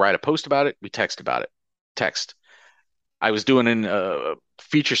 We don't go write a post about it. We text about it. Text. I was doing a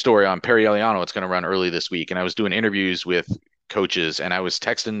feature story on Perry Eliano. It's going to run early this week. And I was doing interviews with coaches, and I was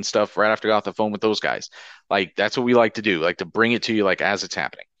texting stuff right after I got off the phone with those guys. Like, that's what we like to do, like to bring it to you like as it's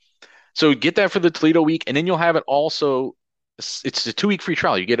happening. So get that for the Toledo week, and then you'll have it also. It's a 2-week free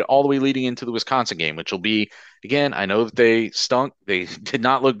trial. You get it all the way leading into the Wisconsin game, which will be, again, I know that they stunk. They did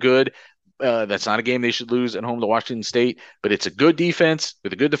not look good. That's not a game they should lose at home to Washington State, but it's a good defense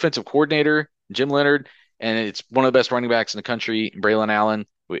with a good defensive coordinator, Jim Leonhard, and it's one of the best running backs in the country, Braylon Allen.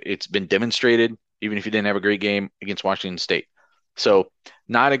 It's been demonstrated, even if you didn't have a great game against Washington State. So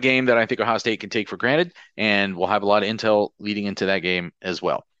not a game that I think Ohio State can take for granted, and we'll have a lot of intel leading into that game as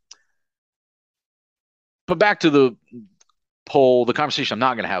well. But back to the poll, the conversation I'm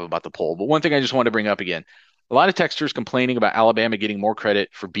not going to have about the poll, but one thing I just wanted to bring up again. A lot of texters complaining about Alabama getting more credit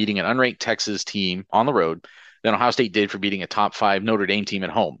for beating an unranked Texas team on the road than Ohio State did for beating a top 5 Notre Dame team at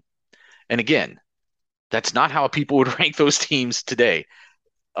home. And again, that's not how people would rank those teams today.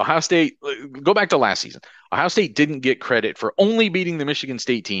 Ohio State, go back to last season. Ohio State didn't get credit for only beating the Michigan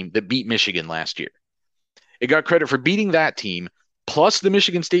State team that beat Michigan last year. It got credit for beating that team, plus the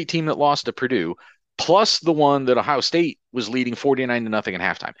Michigan State team that lost to Purdue, plus the one that Ohio State was leading 49-0 at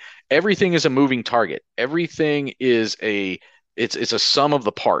halftime. Everything is a moving target. Everything is it's a sum of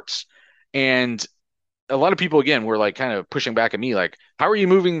the parts. And a lot of people, again, were like kind of pushing back at me, like, how are you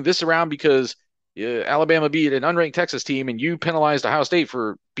moving this around? Because Alabama beat an unranked Texas team, and you penalized Ohio State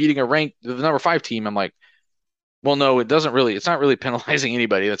for beating the number 5 team. I'm like, well, no, it's not really penalizing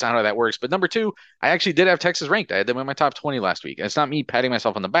anybody. That's not how that works. But number 2, I actually did have Texas ranked. I had them in my top 20 last week. And it's not me patting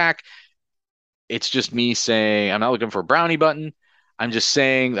myself on the back. It's just me saying I'm not looking for a brownie button. I'm just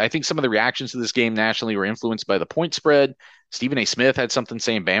saying I think some of the reactions to this game nationally were influenced by the point spread. Stephen A. Smith had something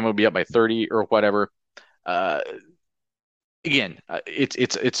saying Bama would be up by 30 or whatever. Uh, Again,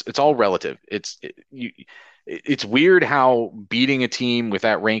 it's all relative. It's weird how beating a team with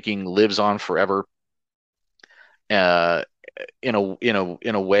that ranking lives on forever. Uh, in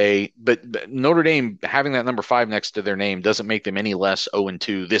a way, but Notre Dame having that number 5 next to their name doesn't make them any less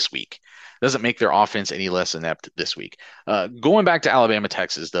 0-2 this week. Doesn't make their offense any less inept this week. Going back to Alabama,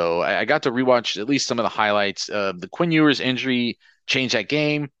 Texas, though, I got to rewatch at least some of the highlights. The Quinn Ewers injury changed that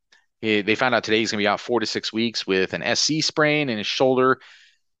game. They found out today he's going to be out 4 to 6 weeks with an SC sprain in his shoulder.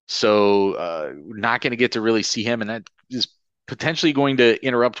 So not going to get to really see him, and that is potentially going to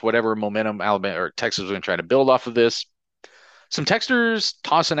interrupt whatever momentum Alabama or Texas was going to try to build off of this. Some texters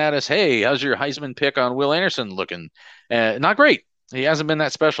tossing at us, hey, how's your Heisman pick on Will Anderson looking? Not great. He hasn't been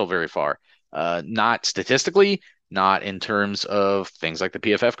that special very far. Not statistically, not in terms of things like the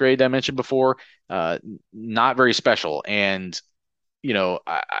PFF grade I mentioned before. Not very special. And,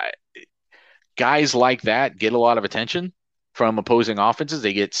 guys like that get a lot of attention from opposing offenses.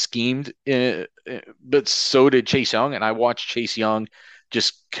 They get schemed, but so did Chase Young. And I watched Chase Young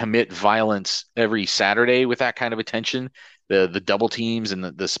just commit violence every Saturday with that kind of attention. The double teams and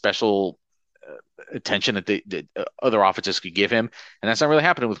the special attention that other offenses could give him, and that's not really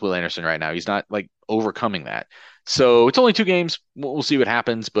happening with Will Anderson right now. He's not like overcoming that. So it's only 2 games. We'll see what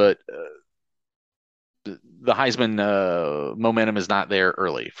happens, but the Heisman momentum is not there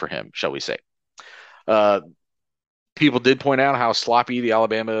early for him, shall we say. People did point out how sloppy the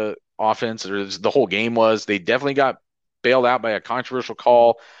Alabama offense or the whole game was. They definitely got bailed out by a controversial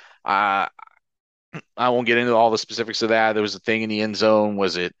call. I won't get into all the specifics of that. There was a thing in the end zone.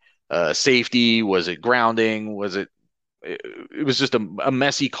 Was it safety? Was it grounding? It was just a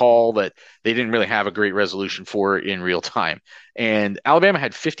messy call that they didn't really have a great resolution for in real time. And Alabama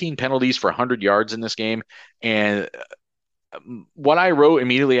had 15 penalties for 100 yards in this game. And what I wrote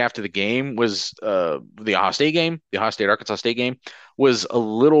immediately after the game was the Ohio State Arkansas State game was a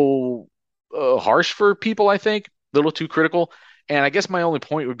little harsh for people, I think, a little too critical. And I guess my only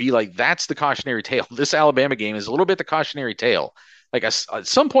point would be like, that's the cautionary tale. This Alabama game is a little bit the cautionary tale. Like at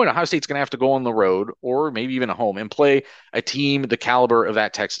some point, Ohio State's going to have to go on the road or maybe even at home and play a team the caliber of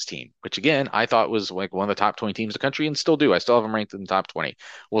that Texas team, which again, I thought was like one of the top 20 teams in the country and still do. I still have them ranked in the top 20.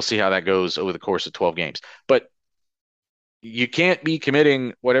 We'll see how that goes over the course of 12 games. But you can't be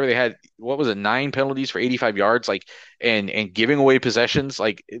committing whatever they had. What was it? 9 penalties for 85 yards, like, and giving away possessions.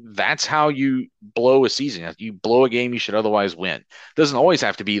 Like that's how you blow a season. If you blow a game you should otherwise win. It doesn't always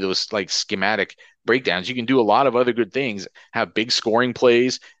have to be those like schematic breakdowns. You can do a lot of other good things. Have big scoring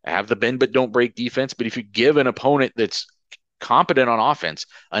plays. Have the bend but don't break defense. But if you give an opponent that's competent on offense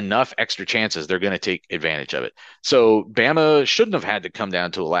enough extra chances, they're going to take advantage of it. So Bama shouldn't have had to come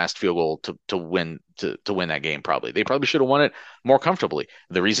down to a last field goal to win that game. Probably they should have won it more comfortably.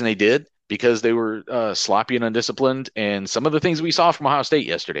 The reason they did, because they were sloppy and undisciplined, and some of the things we saw from Ohio State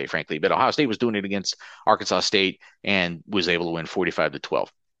yesterday, frankly. But Ohio State was doing it against Arkansas State and was able to win 45-12.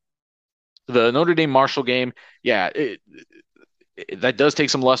 The Notre Dame Marshall game, yeah, that does take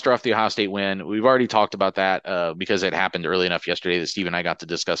some luster off the Ohio State win. We've already talked about that because it happened early enough yesterday that Steve and I got to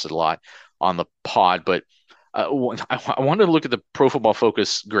discuss it a lot on the pod. But I wanted to look at the Pro Football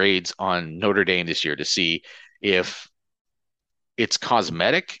Focus grades on Notre Dame this year to see if it's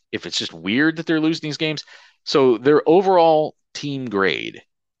cosmetic, if it's just weird that they're losing these games. So their overall team grade,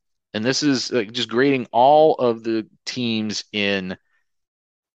 and this is just grading all of the teams in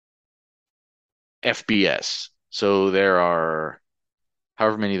FBS. So there are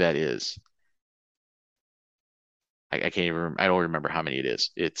however many that is. I can't even. I don't remember how many it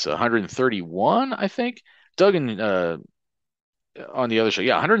is. It's 131, I think. Duggan on the other show,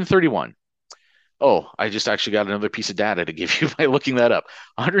 yeah, 131. Oh, I just actually got another piece of data to give you by looking that up.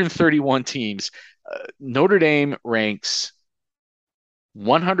 131 teams. Notre Dame ranks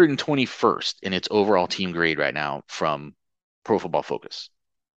 121st in its overall team grade right now from Pro Football Focus.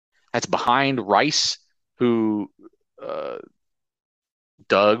 That's behind Rice, who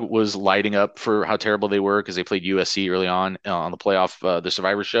Doug was lighting up for how terrible they were because they played USC early on the playoff, the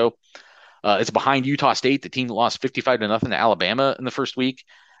Survivor show. It's behind Utah State, the team that lost 55-0 to Alabama in the first week.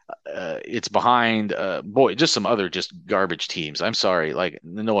 It's behind, just some other just garbage teams. I'm sorry, like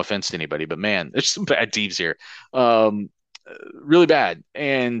no offense to anybody, but man, there's some bad teams here. really bad.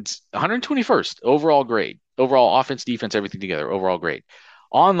 And 121st overall grade, overall offense, defense, everything together, overall grade.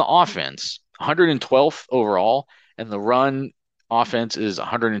 On the offense, 112th overall, and the run offense is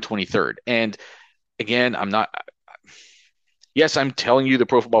 123rd. And again, I'm telling you the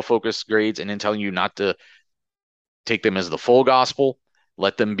Pro Football Focus grades and then telling you not to take them as the full gospel.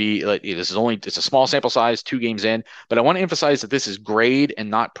 Let them be, it's a small sample size, 2 games in, but I want to emphasize that this is grade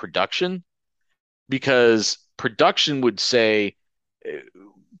and not production, because production would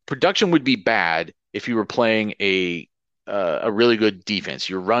be bad if you were playing a really good defense.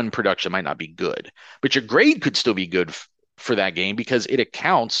 Your run production might not be good, but your grade could still be good for that game, because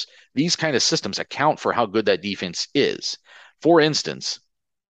these kind of systems account for how good that defense is. For instance,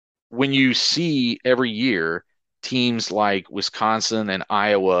 when you see every year teams like Wisconsin and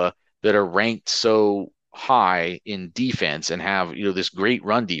Iowa that are ranked so high in defense and have, this great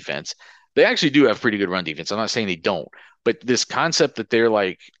run defense, they actually do have pretty good run defense. I'm not saying they don't, but this concept that they're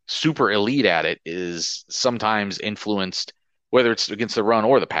like super elite at it is sometimes influenced, whether it's against the run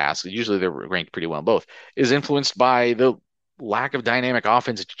or the pass, usually they're ranked pretty well in both, is influenced by the lack of dynamic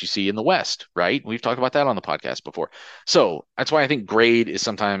offense that you see in the West, right? We've talked about that on the podcast before. So that's why I think grade is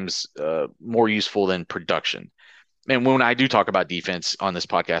sometimes more useful than production. And when I do talk about defense on this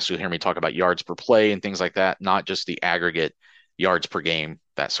podcast, you'll hear me talk about yards per play and things like that, not just the aggregate yards per game,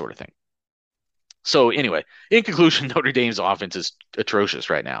 that sort of thing. So anyway, in conclusion, Notre Dame's offense is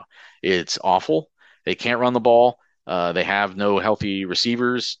atrocious right now. It's awful. They can't run the ball. They have no healthy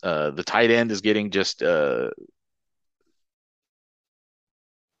receivers. The tight end is getting just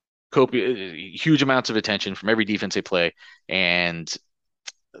huge amounts of attention from every defense they play, and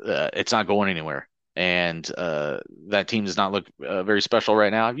it's not going anywhere. And that team does not look very special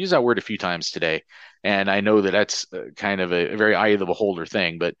right now. I've used that word a few times today, and I know that that's kind of a very eye of the beholder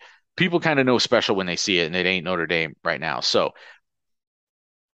thing, but people kind of know special when they see it, and it ain't Notre Dame right now. So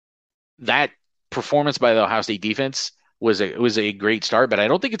that performance by the Ohio State defense was a great start, but I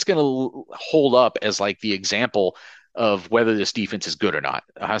don't think it's going to hold up as like the example of whether this defense is good or not.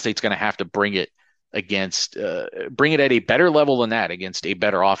 Ohio State's going to have to bring it at a better level than that against a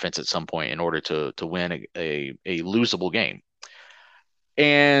better offense at some point in order to win a losable game.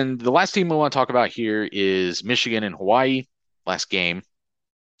 And the last team we want to talk about here is Michigan and Hawaii. Last game.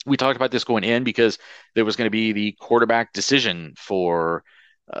 We talked about this going in because there was going to be the quarterback decision for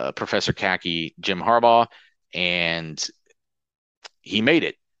Professor Khaki, Jim Harbaugh, and he made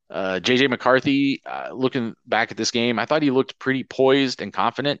it. JJ McCarthy, looking back at this game, I thought he looked pretty poised and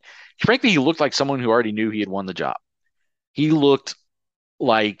confident. Frankly, he looked like someone who already knew he had won the job. He looked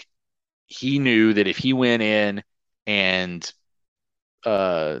like he knew that if he went in and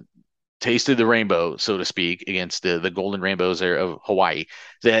tasted the rainbow, so to speak, against the Golden Rainbows there of Hawaii,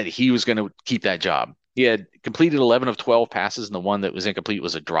 that he was going to keep that job. He had completed 11 of 12 passes, and the one that was incomplete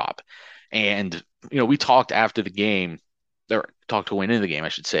was a drop. And, we talked after the game, or talked going into the game, I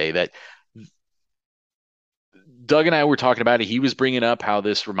should say, that Doug and I were talking about it. He was bringing up how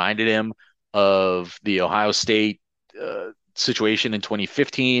this reminded him of the Ohio State situation in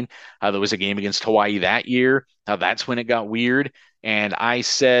 2015, how there was a game against Hawaii that year, how that's when it got weird. And I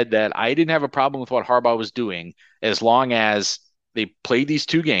said that I didn't have a problem with what Harbaugh was doing as long as they played these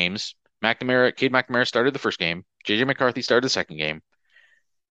 2 games. Cade McNamara started the first game. JJ McCarthy started the second game.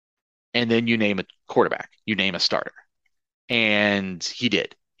 And then you name a quarterback. You name a starter. And he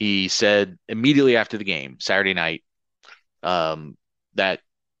did. He said immediately after the game, Saturday night, that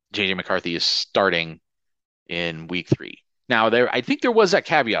JJ McCarthy is starting in week 3. Now, I think there was that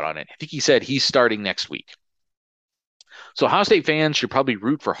caveat on it. I think he said he's starting next week. So Ohio State fans should probably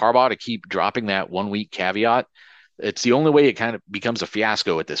root for Harbaugh to keep dropping that 1-week caveat. It's the only way it kind of becomes a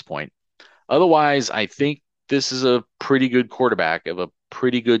fiasco at this point. Otherwise, I think this is a pretty good quarterback of a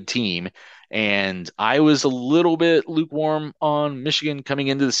pretty good team. And I was a little bit lukewarm on Michigan coming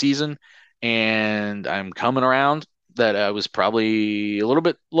into the season, and I'm coming around that I was probably a little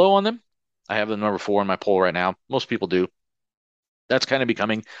bit low on them. I have them number 4 in my poll right now. Most people do. That's kind of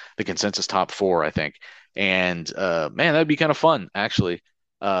becoming the consensus top 4, I think. And man, that'd be kind of fun, actually.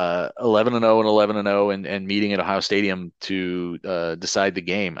 11-0 and 11-0 and meeting at Ohio Stadium to decide the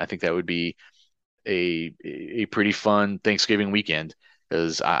game. I think that would be a pretty fun Thanksgiving weekend,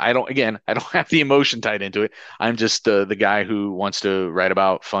 because I don't have the emotion tied into it. I'm just the guy who wants to write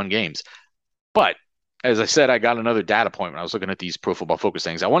about fun games. But as I said, I got another data point when I was looking at these Pro Football Focus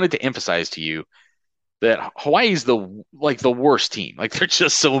things. I wanted to emphasize to you that Hawaii's the worst team. Like, they're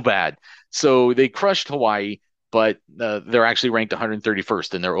just so bad. So they crushed Hawaii, but they're actually ranked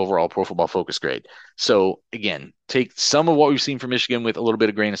 131st in their overall Pro Football Focus grade. So again, take some of what we've seen from Michigan with a little bit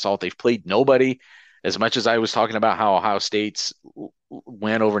of grain of salt. They've played nobody. as much as I was talking about how Ohio State's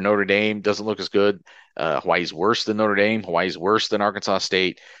win over Notre Dame doesn't look as good, Hawaii's worse than Notre Dame. Hawaii's worse than Arkansas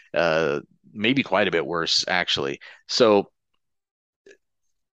State, maybe quite a bit worse, actually. So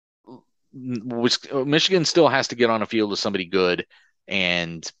Michigan still has to get on a field with somebody good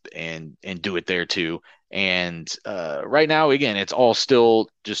and do it there too. And right now, again, it's all still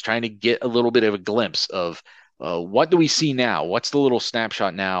just trying to get a little bit of a glimpse of what do we see now? What's the little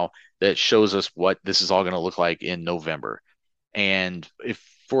snapshot now that shows us what this is all going to look like in November? And if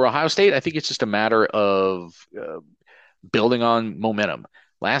for Ohio State, I think it's just a matter of building on momentum.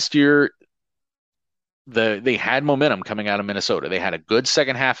 Last year, they had momentum coming out of Minnesota. They had a good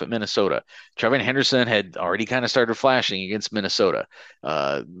second half at Minnesota. Trevin Henderson had already kind of started flashing against Minnesota.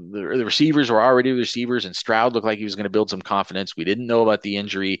 The receivers were already receivers, and Stroud looked like he was going to build some confidence. We didn't know about the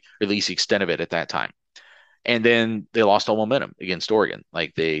injury, or at least the extent of it at that time. And then they lost all momentum against Oregon.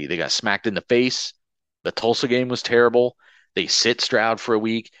 Like they got smacked in the face. The Tulsa game was terrible. They sit Stroud for a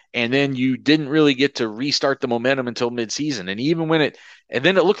week, and then you didn't really get to restart the momentum until midseason. And even when and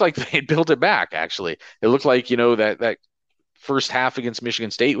then it looked like they had built it back, actually. It looked like, that first half against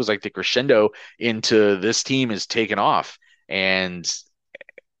Michigan State was like the crescendo into this team is taken off. And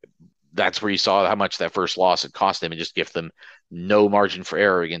that's where you saw how much that first loss had cost them and just give them no margin for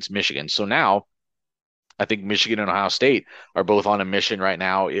error against Michigan. So now I think Michigan and Ohio State are both on a mission right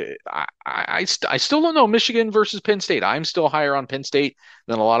now. I still don't know Michigan versus Penn State. I'm still higher on Penn State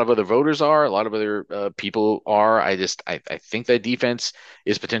than a lot of other voters are. A lot of other people are. I think that defense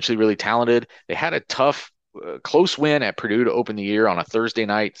is potentially really talented. They had a tough, close win at Purdue to open the year on a Thursday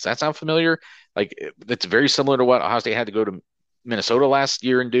night. Does that sound familiar? Like that's very similar to what Ohio State had to go to Minnesota last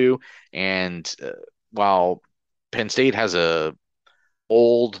year and do. And while Penn State has a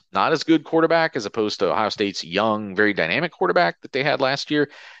old, not as good quarterback as opposed to Ohio State's young, very dynamic quarterback that they had last year.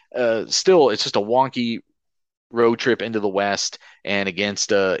 Still, it's just a wonky road trip into the West and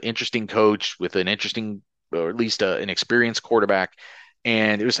against an interesting coach with an interesting, or at least an experienced quarterback.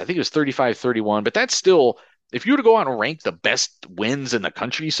 And I think it was 35-31, but that's still, if you were to go out and rank the best wins in the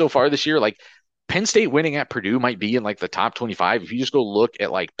country so far this year, like Penn State winning at Purdue might be in like the top 25. If you just go look at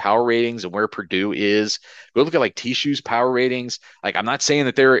like power ratings and where Purdue is, go look at like T-Shoe's power ratings. Like I'm not saying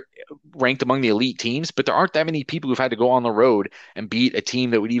that they're ranked among the elite teams, but there aren't that many people who've had to go on the road and beat a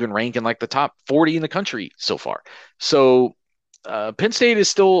team that would even rank in like the top 40 in the country so far. So Penn State is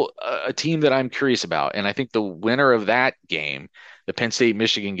still a team that I'm curious about. And I think the winner of that game, the Penn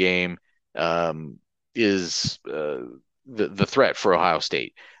State-Michigan game, is the threat for Ohio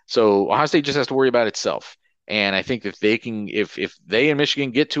State. So Ohio State just has to worry about itself. And I think that they can, if they and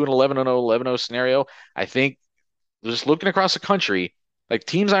Michigan get to an 11-0, 11-0 scenario, I think just looking across the country, like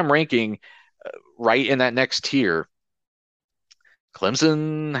teams I'm ranking right in that next tier,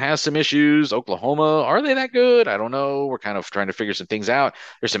 Clemson has some issues. Oklahoma, are they that good? I don't know. We're kind of trying to figure some things out.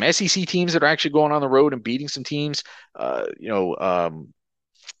 There's some SEC teams that are actually going on the road and beating some teams.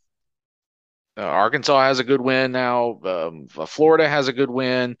 Arkansas has a good win now. Florida has a good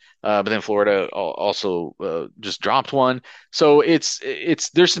win, but then Florida also just dropped one. So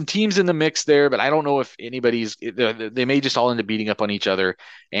there's some teams in the mix there, but I don't know if they may just all end up beating up on each other.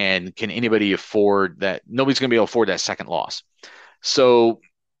 And can anybody afford that? Nobody's going to be able to afford that second loss. So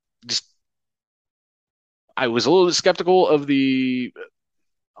I was a little skeptical of the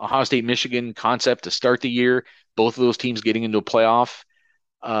Ohio State Michigan concept to start the year. Both of those teams getting into a playoff.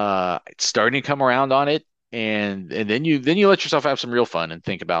 It's starting to come around on it, and then you let yourself have some real fun and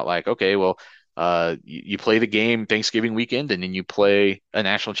think about like, okay, well, you play the game Thanksgiving weekend, and then you play a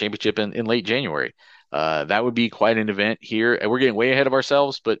national championship in late January. That would be quite an event here, and we're getting way ahead of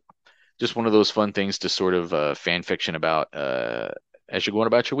ourselves, but just one of those fun things to sort of fan fiction about as you're going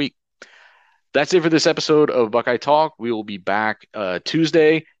about your week. That's it for this episode of Buckeye Talk. We will be back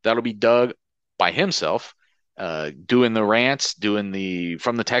Tuesday. That'll be Doug by himself. Doing the rants, from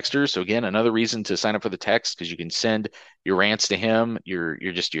the texters. So again, another reason to sign up for the text, because you can send your rants to him, your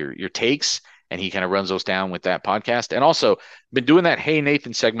takes, and he kind of runs those down with that podcast. And also been doing that Hey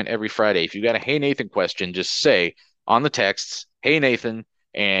Nathan segment every Friday. If you got a Hey Nathan question, just say on the texts, Hey Nathan,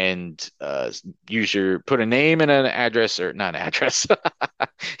 and put a name and an address, or not an address.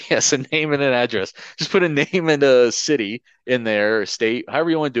 Yes, a name and an address. Just put a name and a city in there, state, however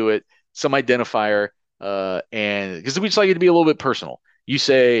you want to do it, some identifier. And because we just like it to be a little bit personal. You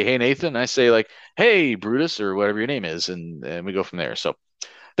say, hey, Nathan, I say like, hey, Brutus, or whatever your name is. And we go from there. So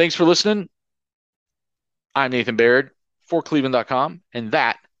thanks for listening. I'm Nathan Baird for Cleveland.com. And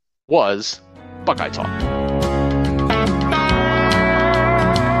that was Buckeye Talk.